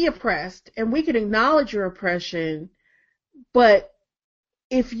be oppressed and we can acknowledge your oppression, but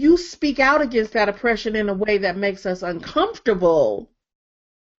if you speak out against that oppression in a way that makes us uncomfortable,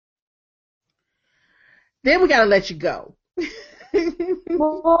 then we got to let you go.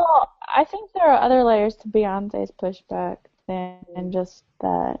 Well, I think there are other layers to Beyonce's pushback than just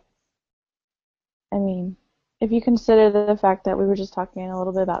that. I mean, if you consider the fact that we were just talking a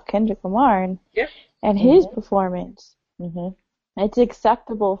little bit about Kendrick Lamar and his performance, it's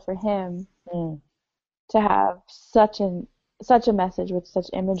acceptable for him to have such a message with such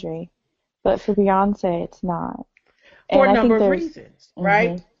imagery, but for Beyonce, it's not. For a number of reasons,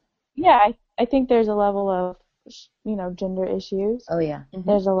 right? Yeah, I think there's a level of, gender issues. Oh, yeah.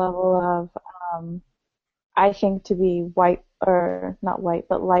 There's a level of, I think, to be white, or not white,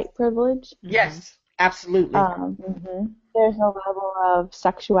 but light privilege. Yes, absolutely. There's a level of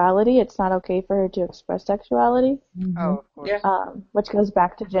sexuality. It's not okay for her to express sexuality. Oh, of course. Yeah. Which goes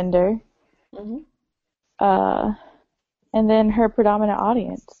back to gender. And then her predominant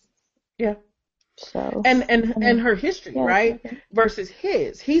audience. Yeah. So. And her history, right? Versus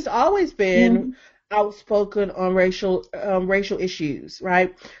his. He's always been outspoken on racial issues,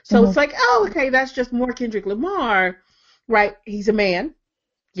 right? So it's like, oh, okay, that's just more Kendrick Lamar, right? He's a man,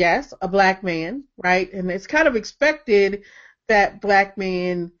 yes, a black man, right? And it's kind of expected that black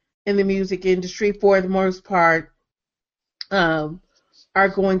men in the music industry, for the most part, are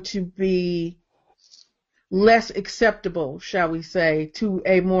going to be less acceptable, shall we say, to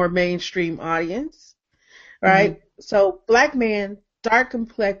a more mainstream audience, right? So black man, dark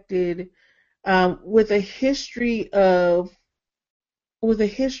complected, with a history of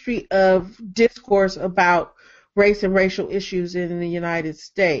discourse about race and racial issues in the United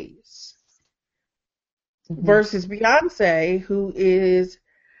States, versus Beyonce, who is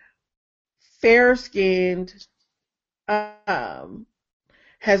fair-skinned,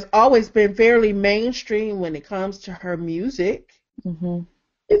 has always been fairly mainstream when it comes to her music.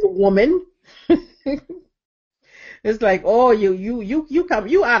 Is a woman. It's like, oh,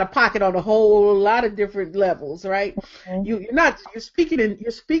 you out of pocket on a whole lot of different levels, right? You're speaking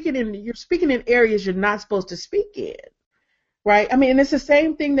in areas you're not supposed to speak in, right? I mean, it's the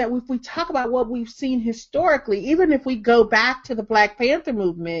same thing that if we talk about what we've seen historically, even if we go back to the Black Panther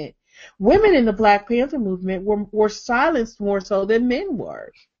movement, women in the Black Panther movement were silenced more so than men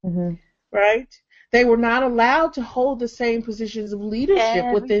were, right? They were not allowed to hold the same positions of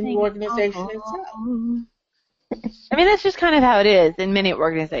leadership within the organization itself. I mean, that's just kind of how it is in many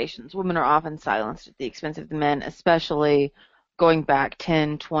organizations. Women are often silenced at the expense of the men, especially going back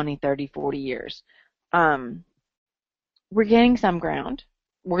 10, 20, 30, 40 years. We're gaining some ground.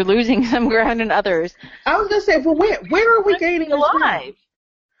 We're losing some ground in others. I was going to say, well, where are we gaining alive?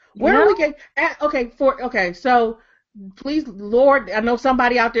 Where are we getting? So please, Lord, I know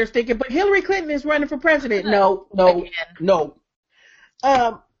somebody out there is thinking, but Hillary Clinton is running for president. No.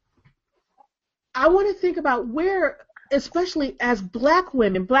 I want to think about where, especially as black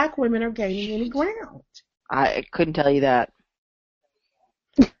women are gaining any ground. I couldn't tell you that.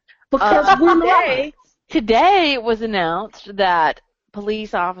 Because we're not. Today it was announced that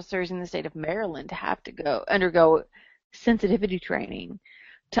police officers in the state of Maryland have to undergo sensitivity training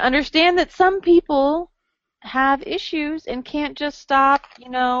to understand that some people have issues and can't just stop,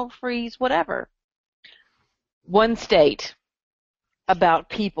 freeze, whatever. One state about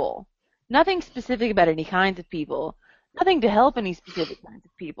people. Nothing specific about any kinds of people. Nothing to help any specific kinds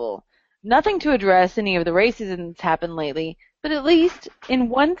of people. Nothing to address any of the racism that's happened lately. But at least in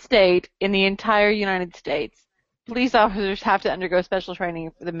one state in the entire United States, police officers have to undergo special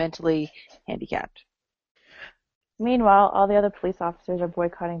training for the mentally handicapped. Meanwhile, all the other police officers are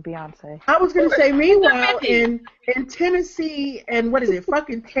boycotting Beyonce. I was going to say, meanwhile, in Tennessee and what is it,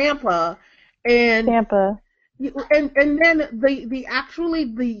 fucking Tampa, and Tampa. And then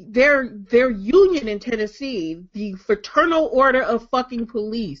their union in Tennessee, the Fraternal Order of fucking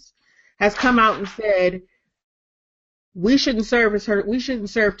Police, has come out and said we shouldn't serve as her. We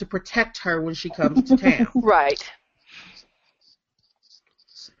shouldn't serve to protect her when she comes to town. Right.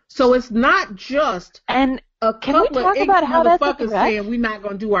 So it's not just and a can we couple talk of about how that's motherfuckers saying we're not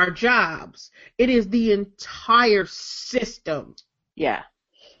going to do our jobs. It is the entire system. Yeah.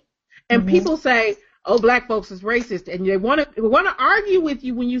 And people say, oh, black folks is racist, and they want to argue with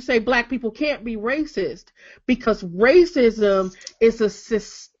you when you say black people can't be racist, because racism is a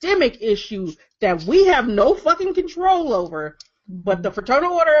systemic issue that we have no fucking control over. But the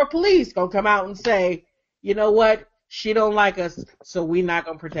Fraternal Order of Police gonna come out and say, you know what, she don't like us, so we're not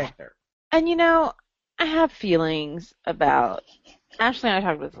gonna protect her. And I have feelings about. Ashley and I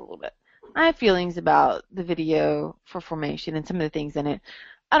talked about this a little bit. I have feelings about the video for Formation and some of the things in it.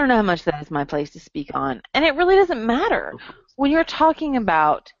 I don't know how much that is my place to speak on. And it really doesn't matter. When you're talking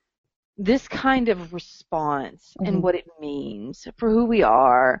about this kind of response and what it means for who we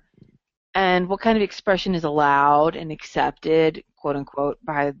are and what kind of expression is allowed and accepted, quote unquote,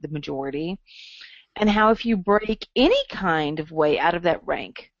 by the majority, and how if you break any kind of way out of that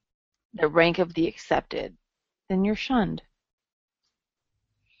rank, the rank of the accepted, then you're shunned.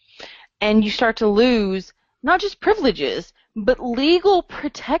 And you start to lose not just privileges, but legal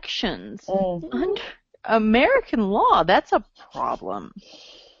protections under American law. That's a problem.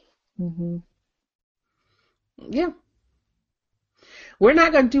 Yeah. We're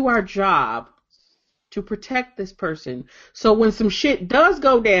not going to do our job to protect this person. So when some shit does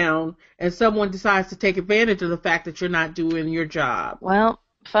go down and someone decides to take advantage of the fact that you're not doing your job. Well,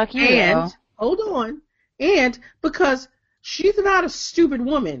 fuck you. And, hold on, and because she's not a stupid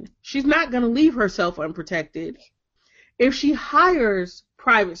woman, she's not going to leave herself unprotected. If she hires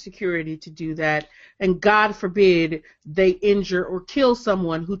private security to do that, and God forbid they injure or kill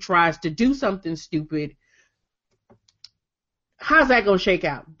someone who tries to do something stupid, how's that going to shake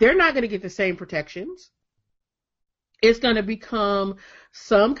out? They're not going to get the same protections. It's going to become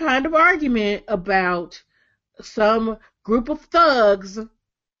some kind of argument about some group of thugs,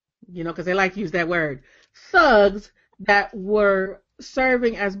 because they like to use that word, thugs that were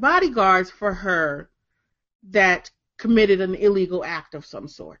serving as bodyguards for her that committed an illegal act of some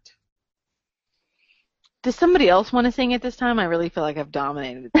sort. Does somebody else want to sing it this time? I really feel like I've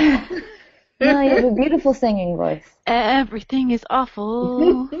dominated. No, you have a beautiful singing voice. Everything is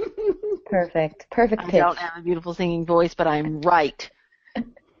awful. Perfect pitch. I don't have a beautiful singing voice, but I'm right.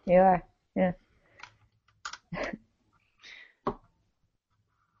 You are, yeah.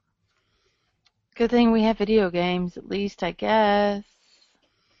 Good thing we have video games, at least, I guess.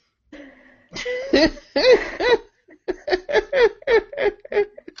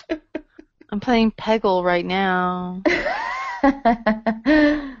 I'm playing Peggle right now.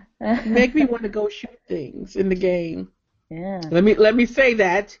 Make me want to go shoot things in the game. Yeah. Let me say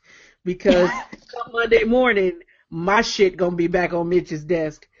that, because come Monday morning, my shit gonna be back on Mitch's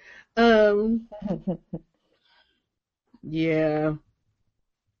desk. Yeah.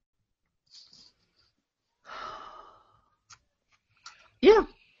 Yeah.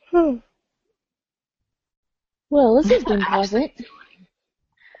 Well, this has been pleasant.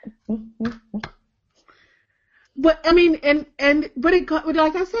 But I mean, but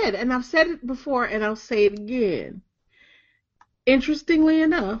like I said, and I've said it before, and I'll say it again. Interestingly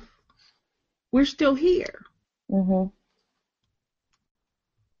enough, we're still here. Yeah.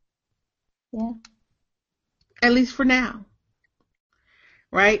 At least for now.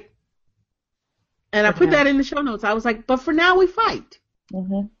 Right? And I put that in the show notes. I was like, but for now we fight.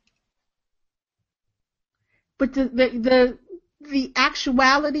 But the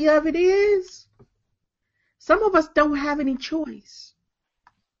actuality of it is, some of us don't have any choice.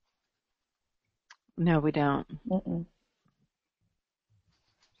 No, we don't.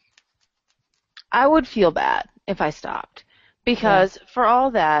 I would feel bad if I stopped, because for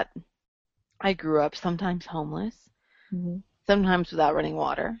all that, I grew up sometimes homeless, sometimes without running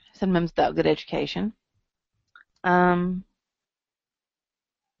water, sometimes without good education.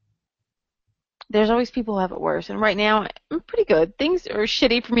 there's always people who have it worse. And right now, I'm pretty good. Things are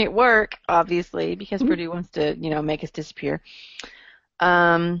shitty for me at work, obviously, because Purdue wants to, make us disappear.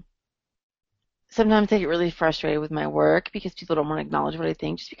 Sometimes I get really frustrated with my work because people don't want to acknowledge what I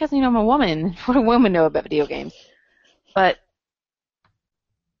think, just because, I'm a woman. What do women know about video games? But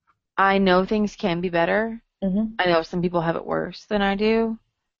I know things can be better. Mm-hmm. I know some people have it worse than I do,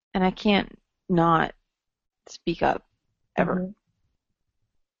 and I can't not speak up ever. Mm-hmm.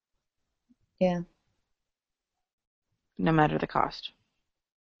 Yeah. No matter the cost.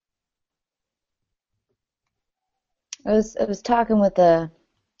 I was talking with a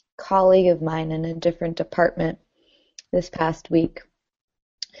colleague of mine in a different department this past week.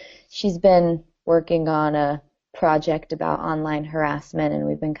 She's been working on a project about online harassment, and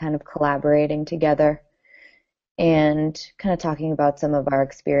we've been kind of collaborating together and kind of talking about some of our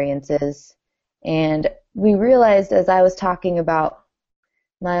experiences. And we realized, as I was talking about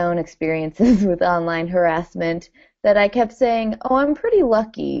my own experiences with online harassment, that I kept saying, oh, I'm pretty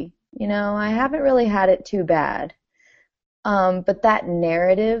lucky. I haven't really had it too bad. But that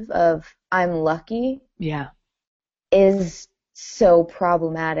narrative of I'm lucky is so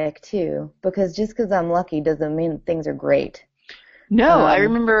problematic too, because just because I'm lucky doesn't mean things are great. No, I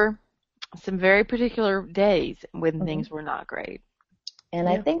remember some very particular days when things were not great. And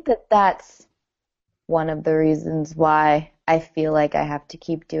I think that that's one of the reasons why I feel like I have to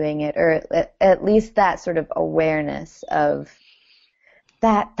keep doing it, or at least that sort of awareness of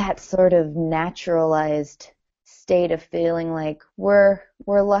that sort of naturalized state of feeling like we're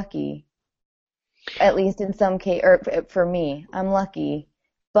lucky, at least in some case, or for me, I'm lucky,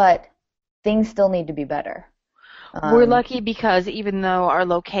 but things still need to be better. We're lucky because even though our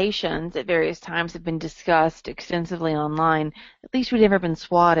locations at various times have been discussed extensively online, at least we've never been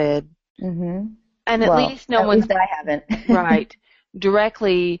swatted. Mm-hmm. And at least no one's... I haven't. Right.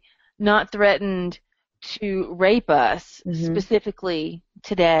 Directly not threatened to rape us specifically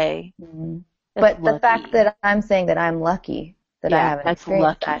today. Mm-hmm. But the fact that I'm saying that I'm lucky that I haven't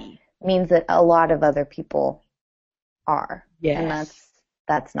experienced that means that a lot of other people are. Yes. And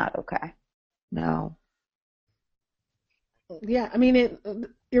that's not okay. No. Yeah, I mean,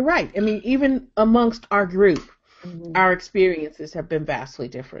 you're right. I mean, even amongst our group, our experiences have been vastly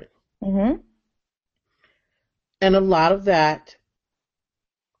different. Mm-hmm. And a lot of that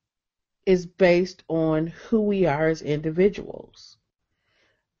is based on who we are as individuals,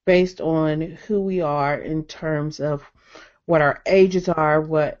 based on who we are in terms of what our ages are,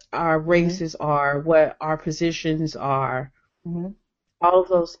 what our races are, what our positions are. Mm-hmm. All of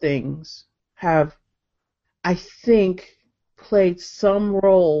those things have, I think, played some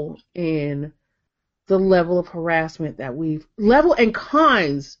role in the level of harassment level and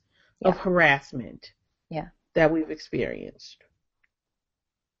kinds of harassment that we've experienced.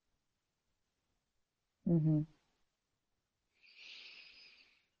 Mm-hmm.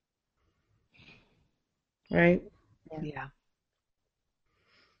 Right? Yeah.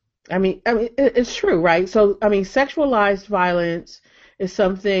 I mean, it's true, right? So, I mean, sexualized violence is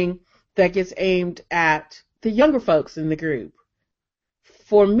something that gets aimed at the younger folks in the group.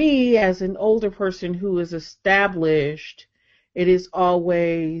 For me, as an older person who is established, it is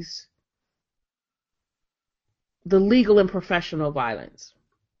always the legal and professional violence.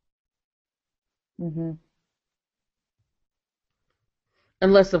 Mm-hmm.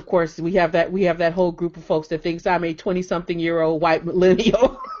 Unless, of course, we have that whole group of folks that thinks I'm a 20-something-year-old white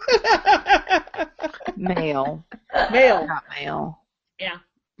millennial. Male. Not male. Yeah.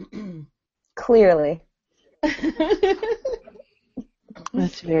 Clearly.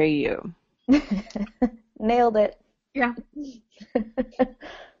 That's very you. Nailed it. Yeah.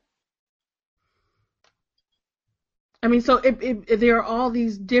 I mean, so there are all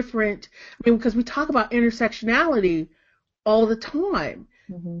these different, I mean, because we talk about intersectionality all the time.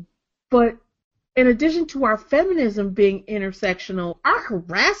 Mm-hmm. But in addition to our feminism being intersectional, our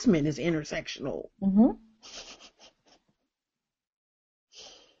harassment is intersectional. Mm-hmm.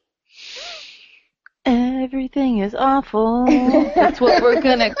 Everything is awful. That's what we're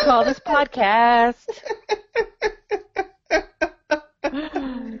going to call this podcast.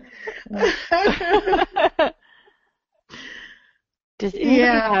 Does anybody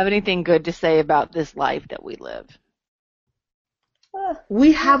have anything good to say about this life that we live?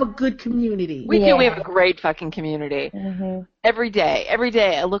 We have a good community. We do. We have a great fucking community. Mm-hmm. Every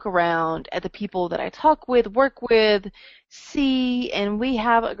day I look around at the people that I talk with, work with, see, and we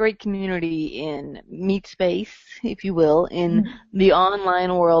have a great community in meat space, if you will, in the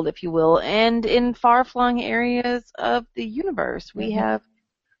online world, if you will, and in far-flung areas of the universe. We have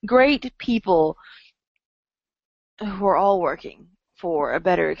great people who are all working for a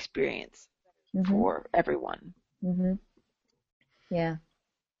better experience. for everyone. Mhm. Yeah.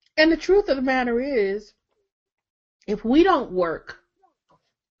 And the truth of the matter is, if we don't work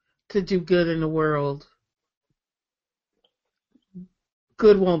to do good in the world,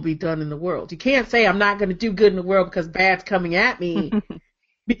 good won't be done in the world. You can't say I'm not going to do good in the world because bad's coming at me.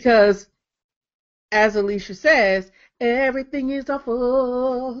 Because, as Alicia says, everything is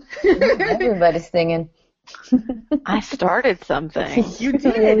awful. Everybody's singing. I started something. You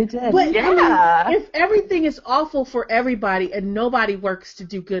did. Really did. But Yeah. if everything is awful for everybody and nobody works to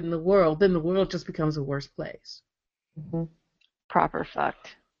do good in the world, then the world just becomes a worse place. Mhm. Proper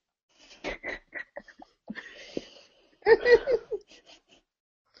fucked.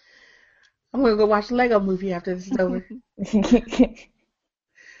 I'm going to go watch the Lego movie after this is over.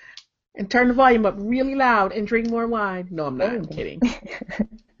 And turn the volume up really loud and drink more wine. No, I'm not. I'm kidding.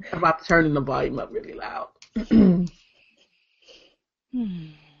 I'm about to turn the volume up really loud.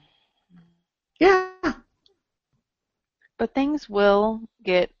 Yeah. But things will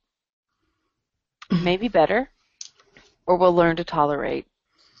get maybe better, or we'll learn to tolerate.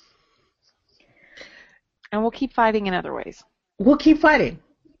 And we'll keep fighting in other ways. We'll keep fighting.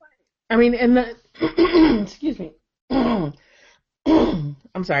 I mean, and the excuse me.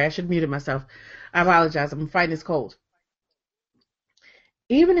 I'm sorry, I should have muted myself. I apologize. I'm fighting this cold.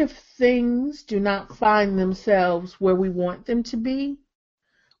 Even if things do not find themselves where we want them to be,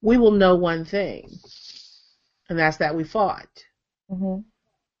 we will know one thing, and that's that we fought. Mhm.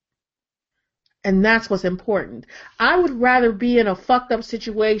 And that's what's important. I would rather be in a fucked up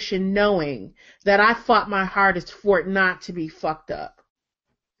situation knowing that I fought my hardest for it not to be fucked up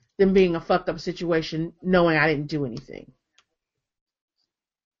than being a fucked up situation knowing I didn't do anything.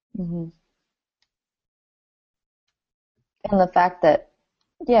 Mhm. And the fact that,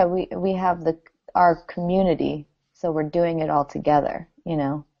 yeah, we have our community, so we're doing it all together. You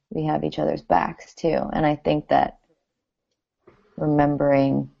know, we have each other's backs too, and I think that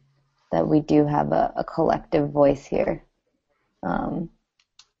remembering that we do have a collective voice here,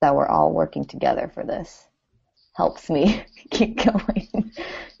 that we're all working together for this, helps me keep going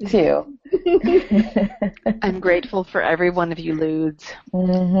too. I'm grateful for every one of you lewds.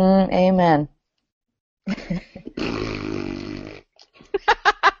 Amen.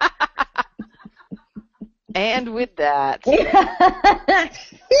 And with that,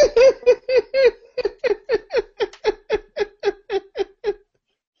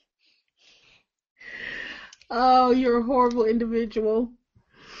 Oh, you're a horrible individual.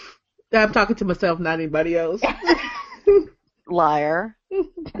 I'm talking to myself, not anybody else. liar.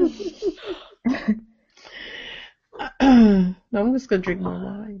 No, I'm just going to drink more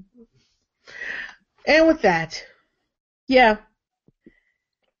wine. And with that, yeah.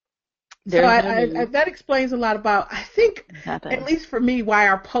 There's So no I, that explains a lot about, I think, nothing. at least for me, why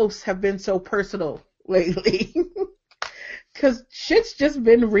our posts have been so personal lately. Because shit's just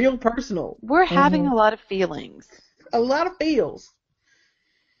been real personal. We're having a lot of feelings. A lot of feels.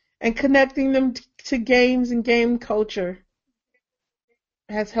 And connecting them to games and game culture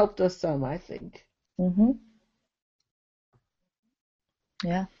has helped us some, I think. Mhm.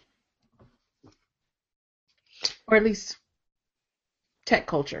 Yeah. Or at least tech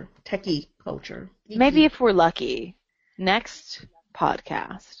culture, techie culture. Maybe if we're lucky, next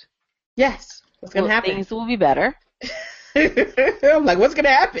podcast, Yes. What's going to happen? things will be better. I'm like, what's going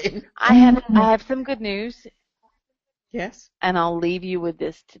to happen? I have some good news, Yes. and I'll leave you with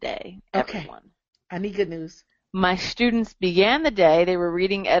this today, Okay. everyone. I need good news. My students began the day, they were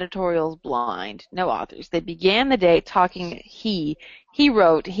reading editorials blind, no authors. They began the day talking he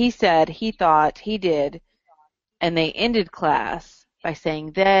wrote, he said, he thought, he did, and they ended class by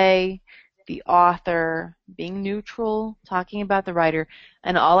saying they, the author, being neutral, talking about the writer,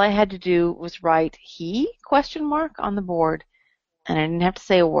 and all I had to do was write he, ? On the board, and I didn't have to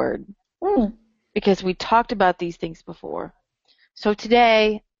say a word because we talked about these things before. So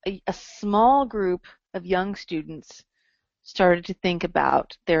today, a small group of young students started to think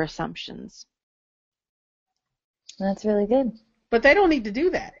about their assumptions. That's really good. But they don't need to do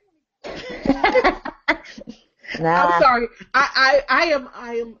that. Nah. I'm sorry.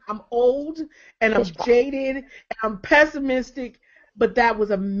 I'm old and I'm jaded and I'm pessimistic, but that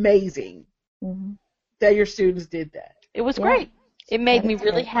was amazing that your students did that. It was great. It made That me is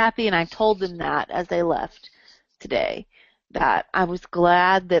really great. happy, and I told them that as they left today, that I was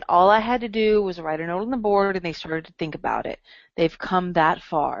glad that all I had to do was write a note on the board and they started to think about it. They've come that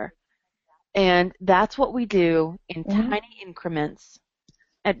far. And that's what we do in tiny increments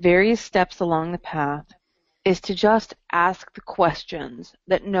at various steps along the path, is to just ask the questions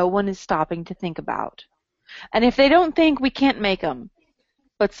that no one is stopping to think about. And if they don't think, we can't make them.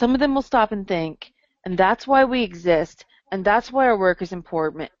 but some of them will stop and think, and that's why we exist, and that's why our work is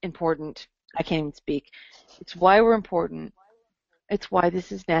important. I can't even speak. It's why we're important. It's why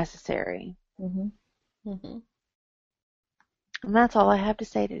this is necessary. Mm-hmm. Mm-hmm. And that's all I have to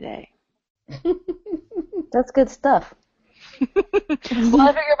say today. That's good stuff. Well,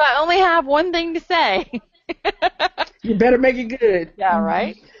 I figure if I only have one thing to say. You better make it good. Yeah,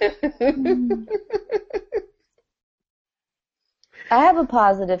 right? I have a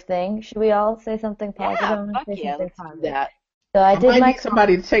positive thing. Should we all say something positive? Yeah, I'm gonna fuck say yeah, something let's do positive. that. So I I did might my need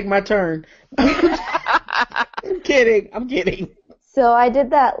somebody to take my turn. I'm kidding. So I did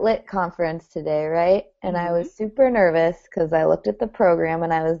that lit conference today, right? And I was super nervous because I looked at the program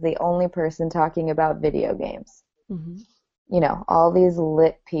and I was the only person talking about video games. Mm-hmm. You know, all these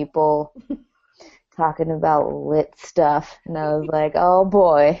lit people talking about lit stuff. And I was like, oh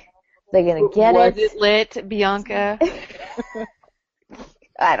boy, they're going to get Was it. it lit, Bianca?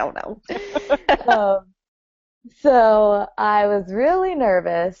 I don't know. So I was really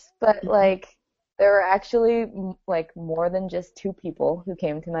nervous, but like there were actually like more than just 2 people who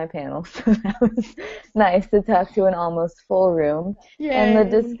came to my panel, so that was nice to talk to an almost full room. Yay. And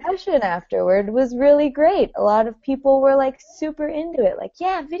the discussion afterward was really great. A lot of people were like super into it, like,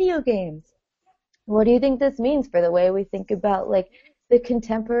 yeah, video games. What do you think this means for the way we think about like the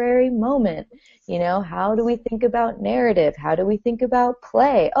contemporary moment? You know, how do we think about narrative? How do we think about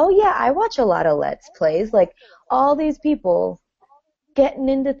play? Oh yeah, I watch a lot of Let's Plays. Like all these people getting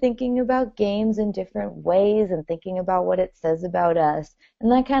into thinking about games in different ways and thinking about what it says about us. And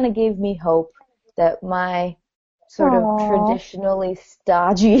that kind of gave me hope that my sort of traditionally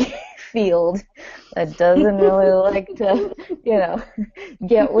stodgy field that doesn't really like to, you know,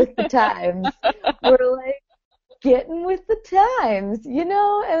 get with the times, we're like getting with the times, you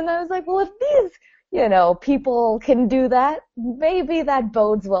know? And I was like, well, if these, you know, people can do that, maybe that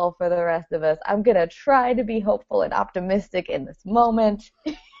bodes well for the rest of us. I'm going to try to be hopeful and optimistic in this moment.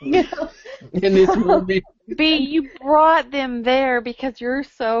 You know? In this moment. B, you brought them there because you're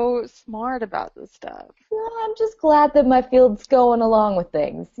so smart about this stuff. Well, I'm just glad that my field's going along with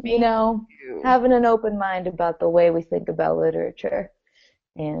things, you know, too. having an open mind about the way we think about literature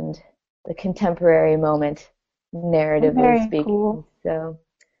and the contemporary moment, narratively Very speaking. cool. So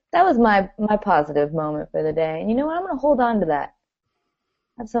that was my positive moment for the day. And you know what? I'm going to hold on to that.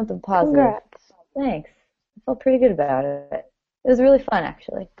 Have something positive. Congrats. Thanks. I felt pretty good about it. It was really fun,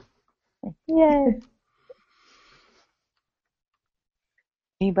 actually. Yay.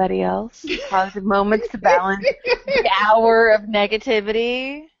 Anybody else? Positive moments to balance the hour of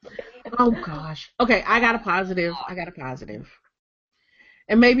negativity? Oh gosh. Okay, I got a positive.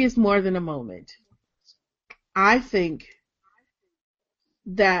 And maybe it's more than a moment. I think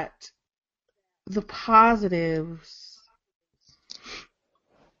that the positives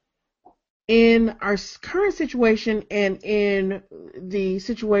in our current situation and in the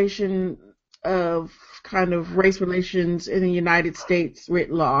situation of kind of race relations in the United States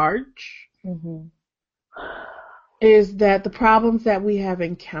writ large Mm-hmm. is that the problems that we have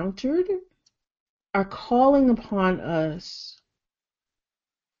encountered are calling upon us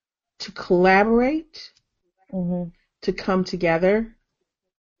to collaborate, Mm-hmm. to come together,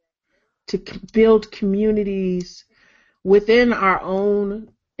 to build communities within our own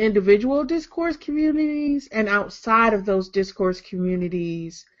individual discourse communities and outside of those discourse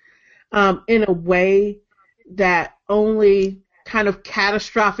communities in a way that only kind of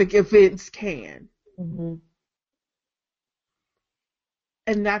catastrophic events can. Mm-hmm.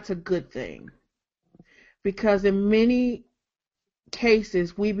 And that's a good thing. Because in many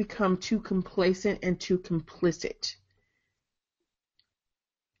cases, we become too complacent and too complicit.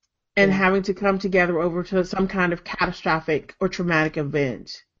 And having to come together over to some kind of catastrophic or traumatic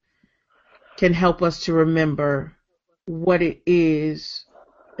event can help us to remember what it is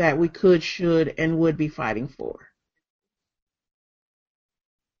that we could, should, and would be fighting for.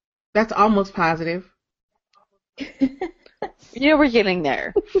 That's almost positive. Yeah, we're getting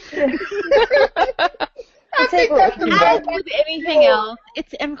there. I'll take what we can As get. with anything else,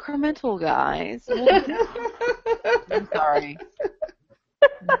 it's incremental, guys. I'm sorry.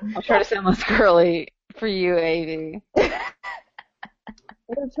 I'll try to sound less girly for you, Avi.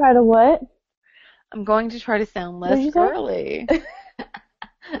 We'll try to what? I'm going to try to sound What'd less you say? girly.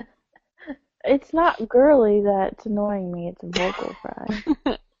 It's not girly that's annoying me. It's a vocal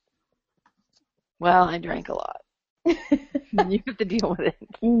fry. Well, I drank a lot. You have to deal with it.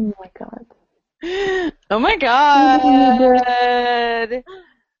 Oh my god. Oh my god.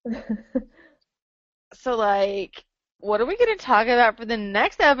 So, like, what are we going to talk about for the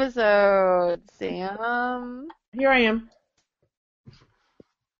next episode, Sam? Here I am.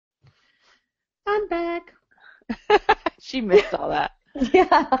 I'm back. She missed all that.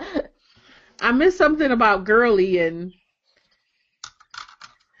 Yeah. I missed something about girly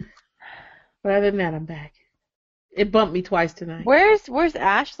but other than that, I'm back. It bumped me twice tonight. Where's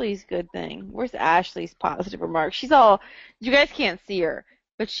Ashley's good thing? Where's Ashley's positive remark? She's all, you guys can't see her,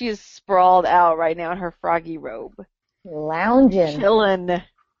 but she is sprawled out right now in her froggy robe. Lounging. Chillin'.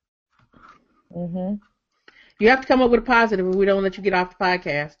 Mm-hmm. You have to come up with a positive if we don't let you get off the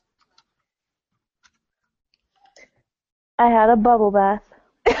podcast. I had a bubble bath.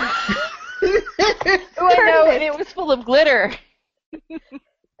 Oh, I know, and it was full of glitter.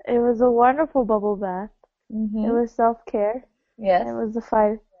 It was a wonderful bubble bath. Mm-hmm. It was self-care. Yes. It was a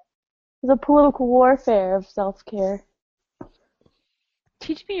fight. It was a political warfare of self-care.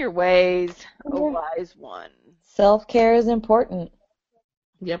 Teach me your ways, Yeah. oh wise one. Self-care is important.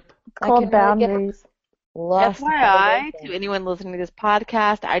 Yep. I Called can really get boundaries. lost. FYI, to anyone listening to this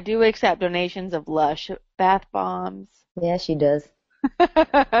podcast, I do accept donations of Lush bath bombs. Yeah, she does.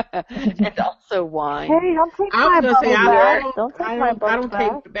 And also wine. Hey, don't take I my was gonna say bubble bath. Don't take my I bubble don't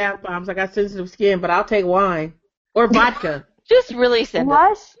bath. take bath bombs. I got sensitive skin, but I'll take wine or vodka. Just really send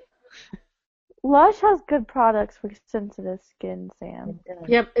it. Lush has good products for sensitive skin, Sam.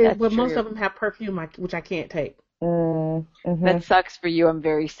 Yep, That's but most true. of them have perfume, which I can't take. Mm-hmm. That sucks for you. I'm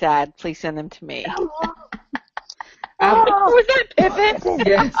very sad. Please send them to me. I- Was that Pippin?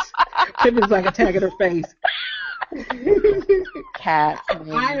 yes, Pippin's like a tag in her face. Cat.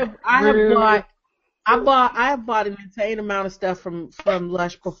 I have bought an insane amount of stuff from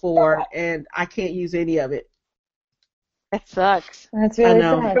Lush before, and I can't use any of it. That sucks. That's really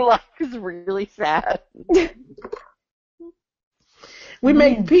know. sad. Your life is really sad. We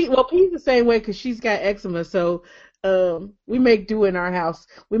make Pete's the same way because she's got eczema, so we make do in our house.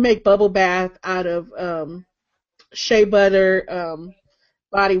 We make bubble bath out of shea butter,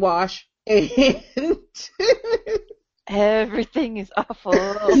 body wash, and Everything is awful.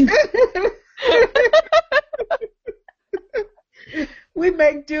 we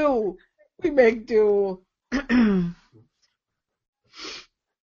make do.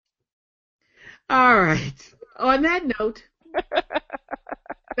 All right. On that note,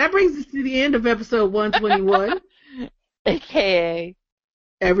 that brings us to the end of episode 121. AKA.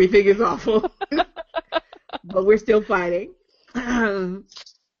 Everything is awful, but we're still fighting.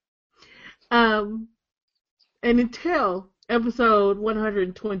 And until episode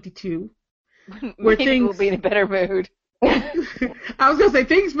 122, where Maybe things we'll be in a better mood. I was gonna say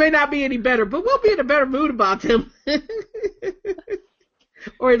things may not be any better, but we'll be in a better mood about them,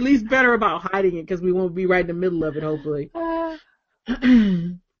 or at least better about hiding it because we won't be right in the middle of it. Hopefully.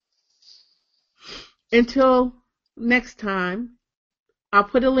 Until next time, I'll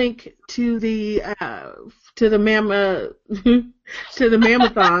put a link to the Mammathon.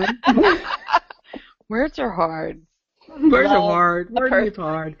 Words are hard. Words are hard. Wording is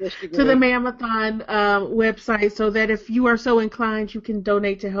hard. Disagree. To the Mammathon website, so that if you are so inclined, you can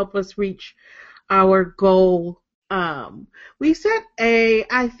donate to help us reach our goal. We set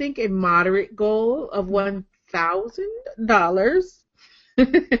I think a moderate goal of $1,000.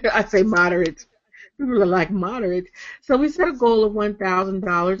 I say moderate. People are like moderate. So we set a goal of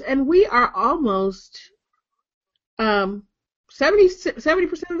 $1,000, and we are almost 70%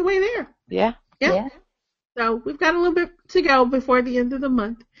 of the way there. Yeah. Yeah. So we've got a little bit to go before the end of the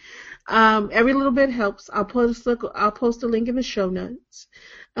month. Every little bit helps. I'll post a link in the show notes,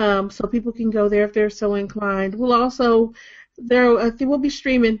 so people can go there if they're so inclined. We'll also we'll be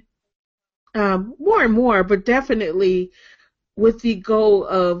streaming more and more, but definitely with the goal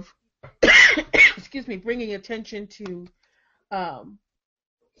of bringing attention to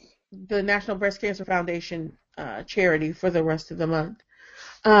the National Breast Cancer Foundation charity for the rest of the month.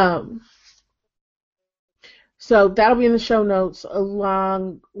 So that'll be in the show notes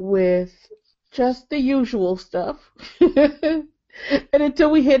along with just the usual stuff. And until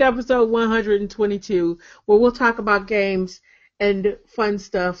we hit episode 122, where we'll talk about games and fun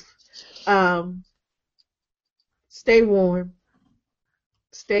stuff, stay warm,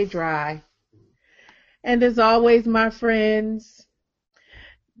 stay dry. And as always, my friends,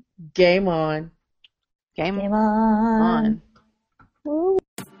 game on. Game on. Woo.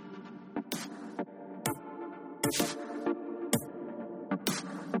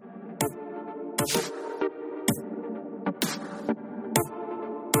 on.